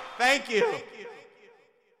wow, thank you.